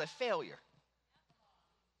started as a failure.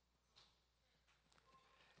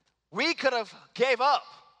 We could have gave up,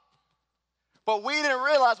 but we didn't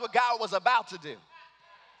realize what God was about to do.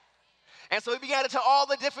 And so he began to tell all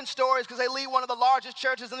the different stories because they lead one of the largest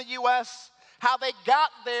churches in the U.S., how they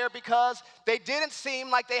got there because they didn't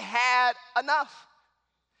seem like they had enough.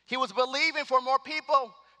 He was believing for more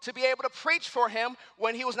people to be able to preach for him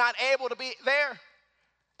when he was not able to be there.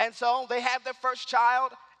 And so they had their first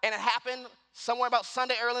child, and it happened somewhere about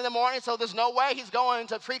Sunday early in the morning, so there's no way he's going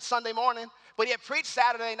to preach Sunday morning. But he had preached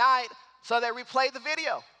Saturday night, so they replayed the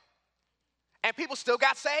video. And people still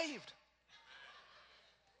got saved.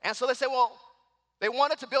 And so they said, well, they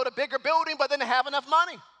wanted to build a bigger building, but didn't have enough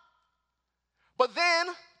money. But then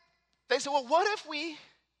they said, well, what if we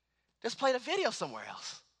just played a video somewhere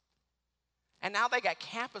else? And now they got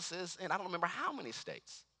campuses in I don't remember how many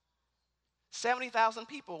states. 70,000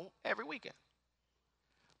 people every weekend.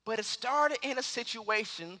 But it started in a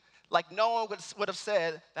situation like no one would have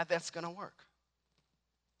said that that's going to work.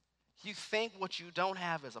 You think what you don't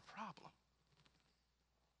have is a problem.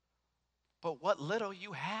 But what little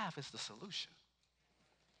you have is the solution.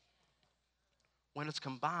 When it's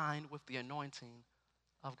combined with the anointing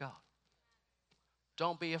of God.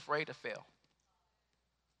 Don't be afraid to fail.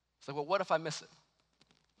 So, well, what if I miss it?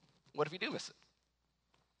 What if you do miss it?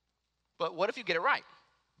 But what if you get it right?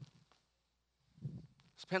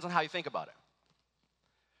 It depends on how you think about it.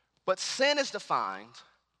 But sin is defined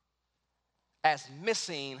as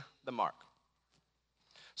missing the mark.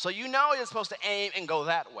 So you know you're supposed to aim and go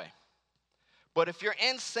that way. But if you're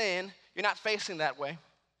in sin, you're not facing that way.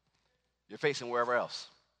 You're facing wherever else.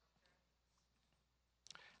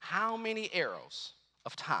 How many arrows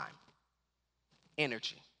of time,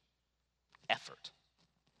 energy, effort,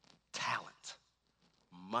 talent,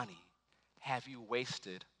 money have you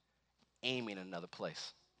wasted aiming in another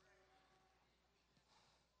place?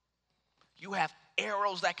 You have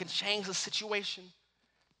arrows that can change the situation,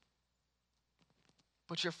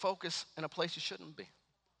 but you're focused in a place you shouldn't be.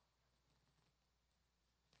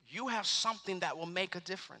 You have something that will make a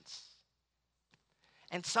difference.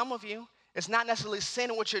 And some of you, it's not necessarily sin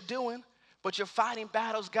in what you're doing, but you're fighting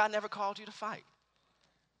battles God never called you to fight.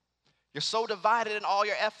 You're so divided in all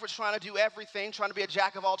your efforts, trying to do everything, trying to be a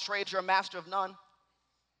jack of all trades, you're a master of none.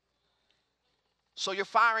 So you're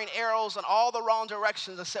firing arrows in all the wrong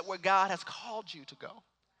directions except where God has called you to go.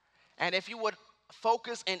 And if you would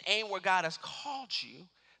focus and aim where God has called you,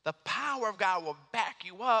 the power of God will back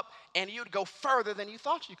you up and you'd go further than you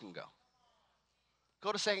thought you can go.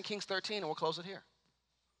 Go to 2 Kings 13 and we'll close it here.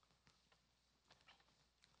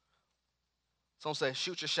 Someone say,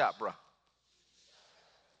 shoot your shot, bro.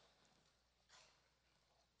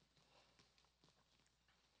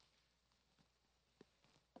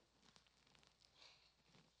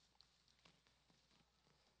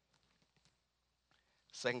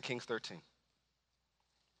 Second Kings 13.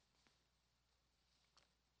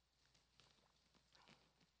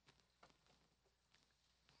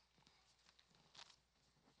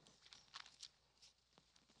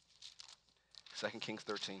 Second Kings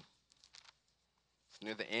 13. It's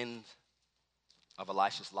near the end of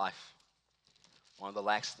Elisha's life. One of the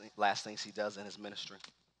last things he does in his ministry.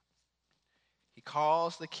 He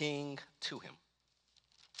calls the king to him.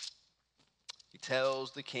 He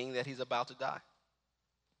tells the king that he's about to die.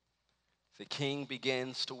 The king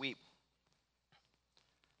begins to weep.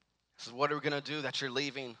 He says, what are we going to do that you're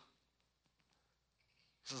leaving?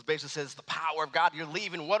 This basically says, the power of God, you're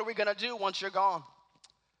leaving. What are we going to do once you're gone?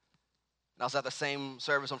 And I was at the same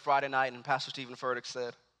service on Friday night, and Pastor Stephen Furtick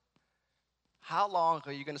said, how long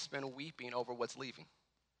are you going to spend weeping over what's leaving?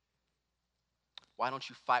 Why don't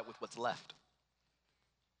you fight with what's left?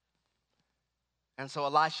 And so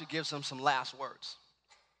Elisha gives him some last words.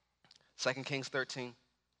 2 Kings 13.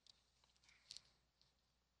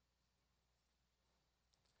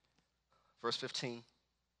 Verse 15.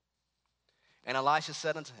 And Elisha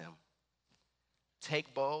said unto him,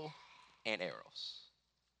 take bow and arrows.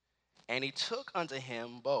 And he took unto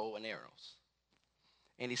him bow and arrows.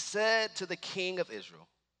 And he said to the king of Israel,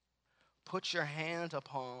 put your hand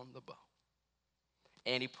upon the bow.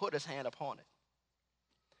 And he put his hand upon it.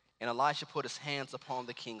 And Elisha put his hands upon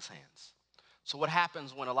the king's hands. So what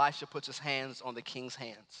happens when Elisha puts his hands on the king's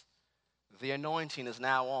hands? The anointing is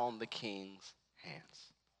now on the king's hands.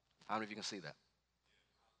 How many of you can see that?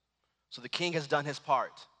 So the king has done his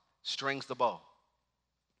part, strings the bow.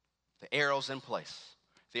 The arrow's in place.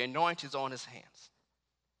 The anointing's on his hands.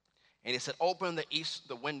 And he said, open the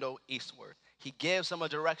window eastward. He gives him a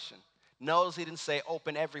direction. Notice he didn't say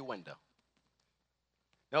open every window.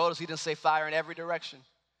 Notice he didn't say fire in every direction.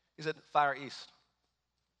 He said fire east.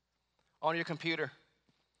 On your computer,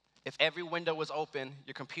 if every window was open,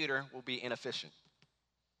 your computer will be inefficient.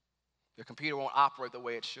 Your computer won't operate the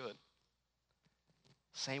way it should.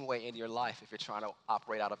 Same way in your life if you're trying to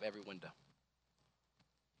operate out of every window.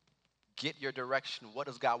 Get your direction. What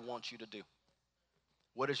does God want you to do?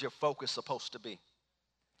 What is your focus supposed to be?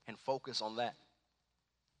 And focus on that.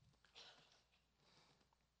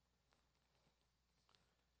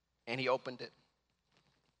 And he opened it.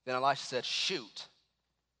 Then Elisha said, shoot.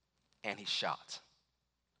 And he shot.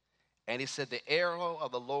 And he said, the arrow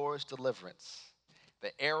of the Lord's deliverance,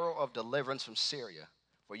 the arrow of deliverance from Syria,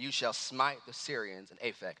 for you shall smite the Syrians in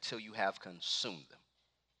Aphek till you have consumed them.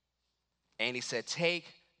 And he said, take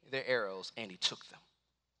their arrows, and he took them.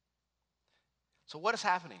 So what is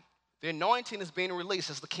happening? The anointing is being released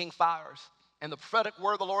as the king fires, and the prophetic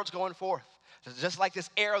word of the Lord's going forth. Just like this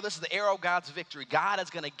arrow, this is the arrow of God's victory. God is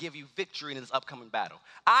going to give you victory in this upcoming battle.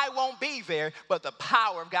 I won't be there, but the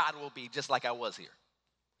power of God will be just like I was here.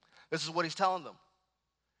 This is what he's telling them.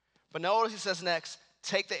 But notice he says next,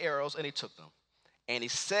 take the arrows, and he took them. And he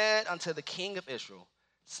said unto the king of Israel,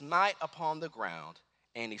 smite upon the ground,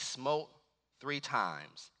 and he smote 3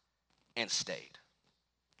 times and stayed.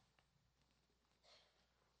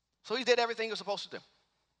 So he did everything he was supposed to do.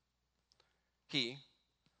 He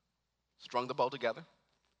strung the bow together.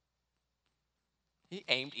 He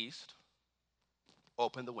aimed east,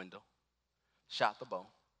 opened the window, shot the bow,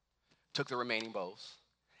 took the remaining bows,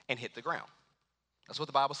 and hit the ground. That's what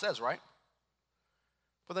the Bible says, right?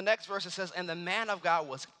 But the next verse it says, and the man of God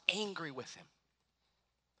was angry with him.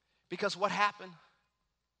 Because what happened?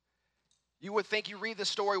 You would think, you read the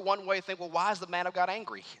story one way, think, well, why is the man of God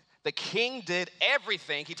angry? The king did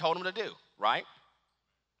everything he told him to do, right?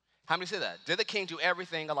 How many say that? Did the king do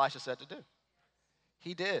everything Elisha said to do?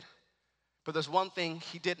 He did. But there's one thing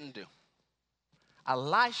he didn't do.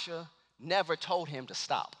 Elisha never told him to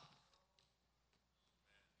stop.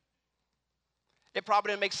 It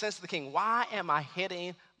probably didn't make sense to the king. Why am I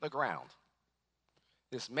hitting the ground?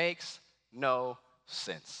 This makes no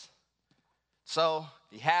sense. So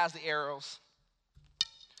he has the arrows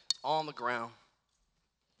on the ground.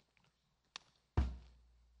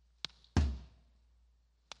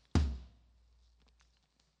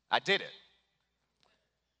 I did it.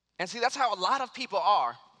 And see, that's how a lot of people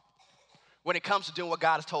are when it comes to doing what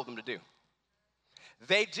God has told them to do.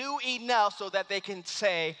 They do enough so that they can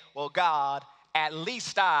say, well, God, at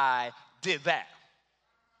least I did that.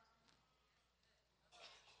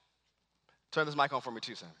 Turn this mic on for me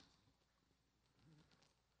too, Sam.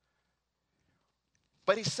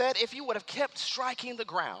 But he said if you would have kept striking the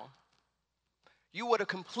ground, you would have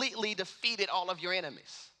completely defeated all of your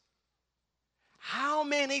enemies. How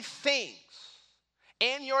many things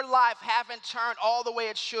in your life haven't turned all the way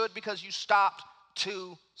it should because you stopped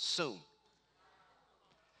too soon?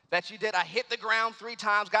 That you did, I hit the ground 3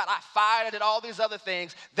 times, God, I fired, I did all these other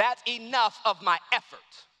things. That's enough of my effort.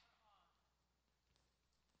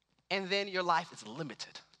 And then your life is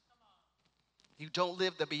limited. You don't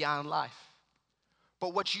live the beyond life.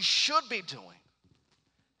 But what you should be doing,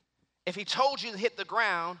 if he told you to hit the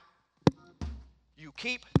ground, you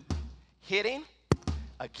keep hitting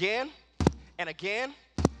again and again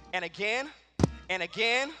and again and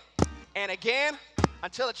again and again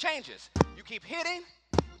until it changes. You keep hitting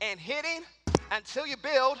and hitting until you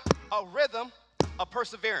build a rhythm of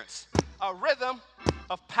perseverance, a rhythm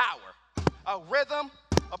of power, a rhythm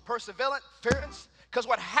of perseverance. Because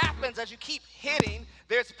what happens as you keep hitting,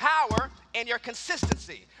 there's power in your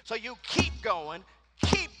consistency. So you keep going,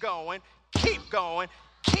 keep going, keep going,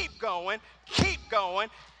 keep going, keep going,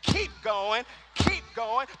 keep going, keep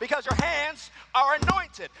going, because your hands are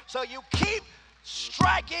anointed. So you keep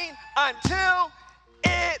striking until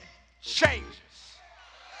it changes.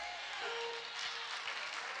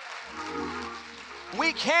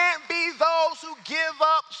 We can't be those who give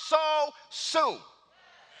up so soon.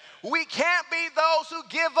 We can't be those who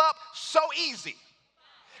give up so easy.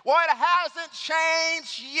 Well, it hasn't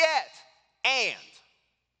changed yet. And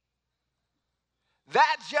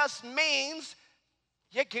that just means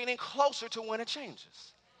you're getting closer to when it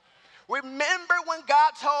changes. Remember when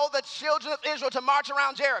God told the children of Israel to march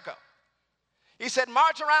around Jericho? He said,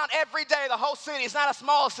 march around every day, the whole city. It's not a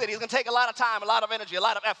small city. It's going to take a lot of time, a lot of energy, a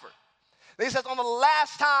lot of effort. Then he says, on the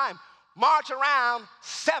last time, march around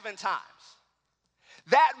 7 times.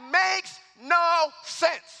 That makes no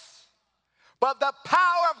sense. But the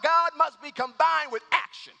power of God must be combined with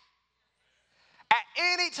action. At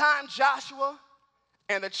any time, Joshua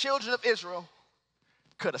and the children of Israel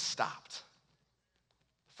could have stopped.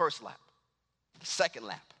 First lap, the second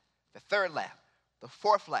lap, the third lap, the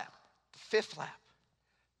fourth lap, the 5th lap.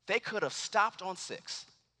 They could have stopped on 6.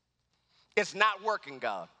 It's not working,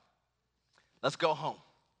 God. Let's go home.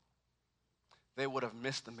 They would have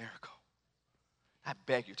missed the miracle. I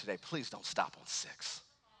beg you today, please don't stop on 6.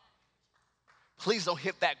 Please don't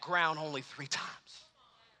hit that ground only 3 times.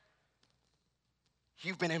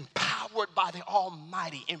 You've been empowered by the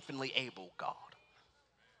almighty, infinitely able God.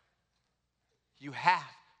 You have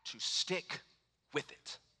to stick with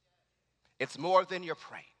it. It's more than you're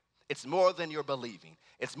praying. It's more than you're believing.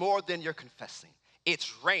 It's more than you're confessing.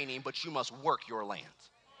 It's raining, but you must work your land.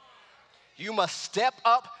 You must step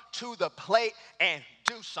up to the plate and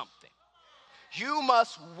do something. You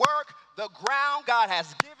must work the ground God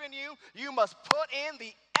has given you. You must put in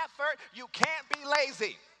the effort. You can't be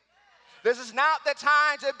lazy. This is not the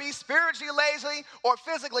time to be spiritually lazy or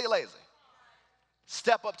physically lazy.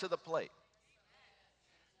 Step up to the plate.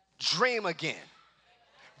 Dream again.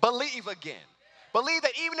 Believe again. Believe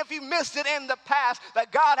that even if you missed it in the past,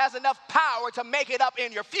 that God has enough power to make it up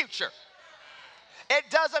in your future. It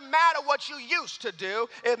doesn't matter what you used to do.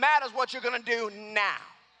 It matters what you're going to do now.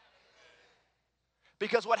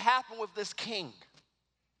 Because what happened with this king,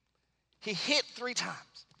 he hit 3 times.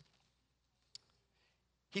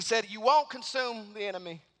 He said, you won't consume the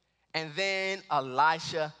enemy. And then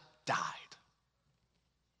Elisha died.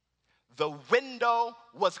 The window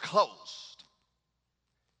was closed.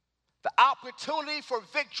 The opportunity for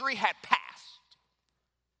victory had passed.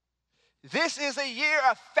 This is a year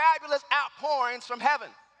of fabulous outpourings from heaven.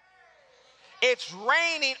 It's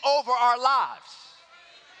raining over our lives.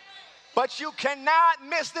 But you cannot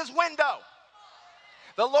miss this window.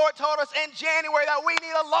 The Lord told us in January that we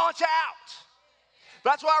need to launch out.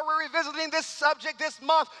 That's why we're revisiting this subject this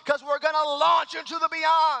month, because we're going to launch into the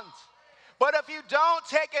beyond. But if you don't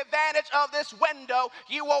take advantage of this window,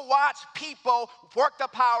 you will watch people work the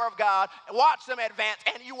power of God, watch them advance,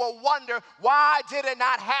 and you will wonder, why did it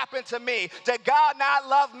not happen to me? Did God not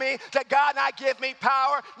love me? Did God not give me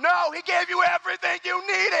power? No, he gave you everything you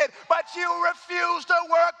needed, but you refused to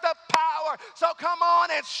work the power. So come on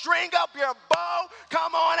and string up your bow.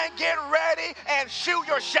 Come on and get ready and shoot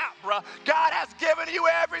your shot, bro. God has given you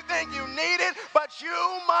everything you needed, but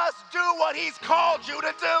you must do what he's called you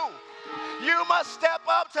to do. You must step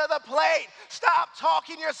up to the plate. Stop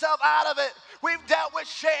talking yourself out of it. We've dealt with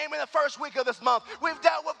shame in the first week of this month. We've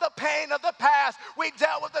dealt with the pain of the past. We've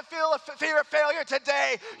dealt with the fear of failure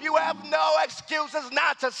today. You have no excuses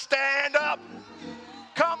not to stand up.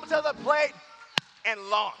 Come to the plate and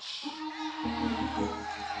launch.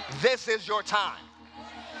 This is your time.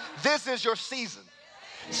 This is your season.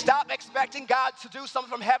 Stop expecting God to do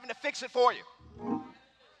something from heaven to fix it for you.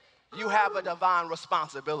 You have a divine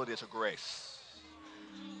responsibility to grace.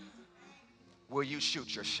 Will you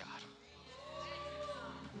shoot your shot?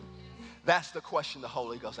 That's the question the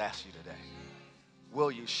Holy Ghost asks you today.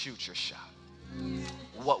 Will you shoot your shot?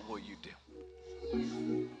 What will you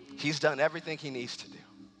do? He's done everything he needs to do.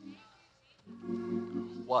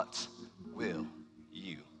 What will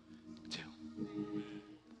you do?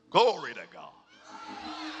 Glory to God.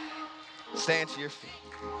 Stand to your feet.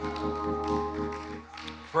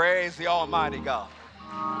 Praise the Almighty God.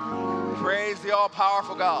 Praise the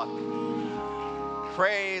all-powerful God.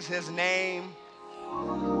 Praise his name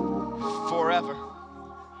forever.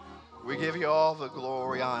 We give you all the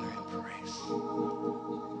glory, honor, and praise.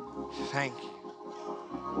 Thank you,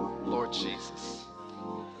 Lord Jesus.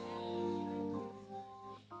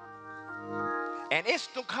 En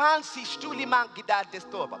esto kansi stuliman gidades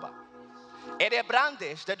to baba. Ere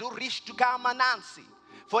brandes de du ristu kamanansi.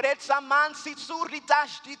 For et samansi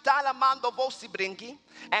suritash di talamando vosi bringi.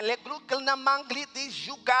 En le glukel na mangli di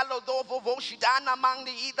jugalo dovo voshidana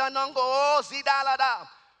mangli ida nango zidalada.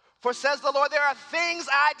 For says the Lord, there are things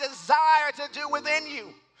I desire to do within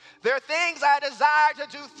you. There are things I desire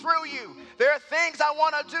to do through you. There are things I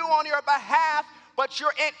want to do on your behalf, but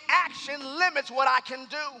your inaction limits what I can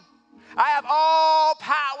do. I have all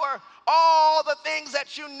power, all the things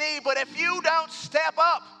that you need, but if you don't step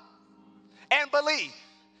up and believe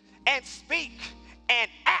and speak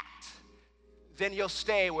and act, then you'll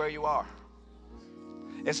stay where you are.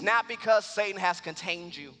 It's not because Satan has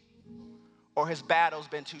contained you or his battle's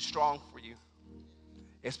been too strong for you.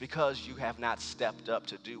 It's because you have not stepped up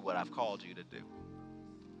to do what I've called you to do.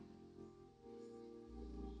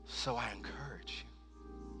 So I encourage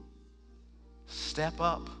you, step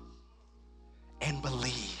up and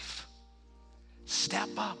believe. Step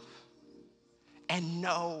up and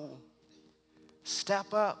know.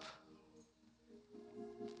 Step up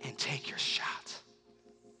and take your shot.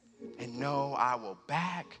 And know I will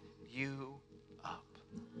back you up.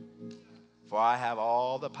 For I have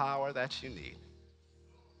all the power that you need.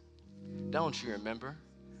 Don't you remember?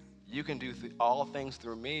 You can do all things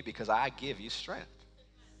through me because I give you strength.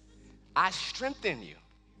 I strengthen you.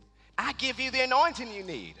 I give you the anointing you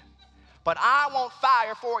need. But I won't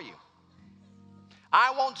fire for you.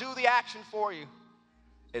 I won't do the action for you.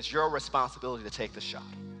 It's your responsibility to take the shot.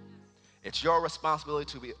 It's your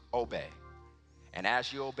responsibility to obey. And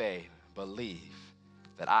as you obey, believe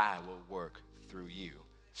that I will work through you,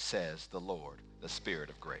 says the Lord, the Spirit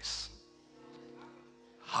of grace.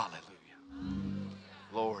 Hallelujah.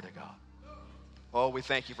 Glory to God. Oh, we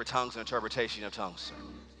thank you for tongues and interpretation of tongues, sir.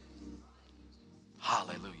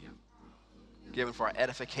 Hallelujah. Given for our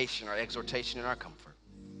edification, our exhortation, and our comfort.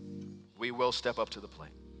 We will step up to the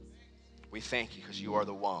plate. We thank you because you are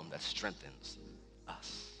the one that strengthens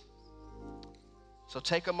us. So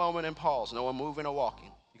take a moment and pause. No one moving or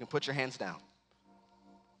walking. You can put your hands down.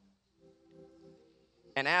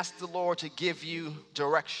 And ask the Lord to give you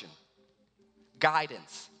direction,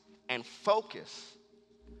 guidance, and focus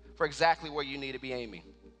for exactly where you need to be aiming.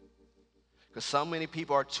 Because so many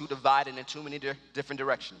people are too divided in too many different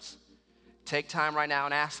directions. Take time right now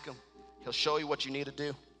and ask him. He'll show you what you need to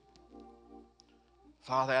do.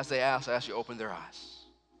 Father, as they ask, I ask you to open their eyes.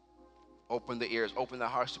 Open their ears, open their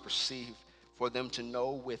hearts to perceive, for them to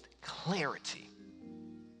know with clarity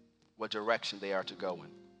what direction they are to go in,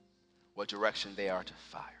 what direction they are to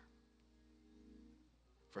fire.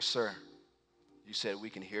 For, sir, you said we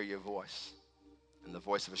can hear your voice, and the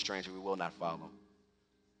voice of a stranger we will not follow.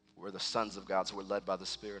 We're the sons of God, so we're led by the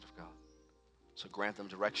Spirit of God. So grant them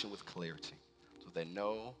direction with clarity, so they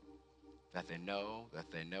know that they know that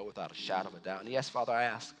they know without a shadow of a doubt. And yes, Father, I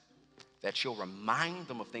ask that you'll remind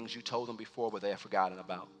them of things you told them before but they have forgotten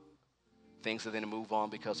about. Things that they move on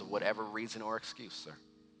because of whatever reason or excuse, sir.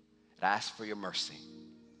 And I ask for your mercy.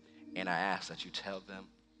 And I ask that you tell them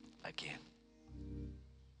again.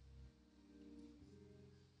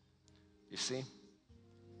 You see,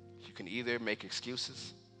 you can either make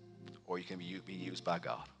excuses or you can be used by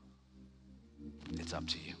God. It's up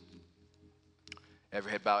to you. Every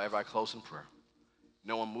head bow, every eye closed in prayer.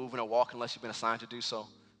 No one moving or walking unless you've been assigned to do so.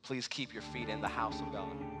 Please keep your feet in the house of God.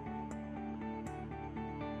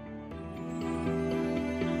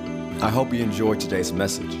 I hope you enjoyed today's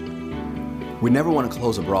message. We never want to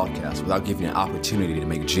close a broadcast without giving you an opportunity to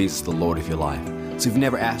make Jesus the Lord of your life. So if you've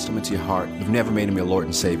never asked him into your heart, you've never made him your Lord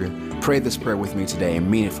and Savior, pray this prayer with me today and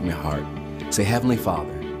mean it from your heart. Say, Heavenly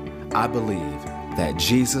Father, I believe that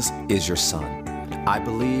Jesus is your Son. I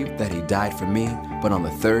believe that he died for me, but on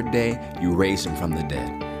the third day, you raised him from the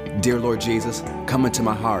dead. Dear Lord Jesus, come into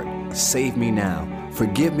my heart, save me now,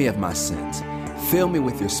 forgive me of my sins, fill me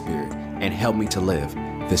with your Spirit, and help me to live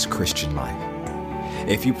this Christian life.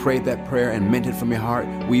 If you prayed that prayer and meant it from your heart,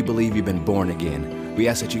 we believe you've been born again. We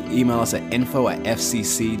ask that you email us at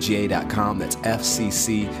info@fccga.com, that's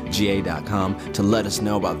fccga.com, to let us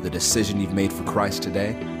know about the decision you've made for Christ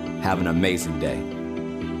today. Have an amazing day.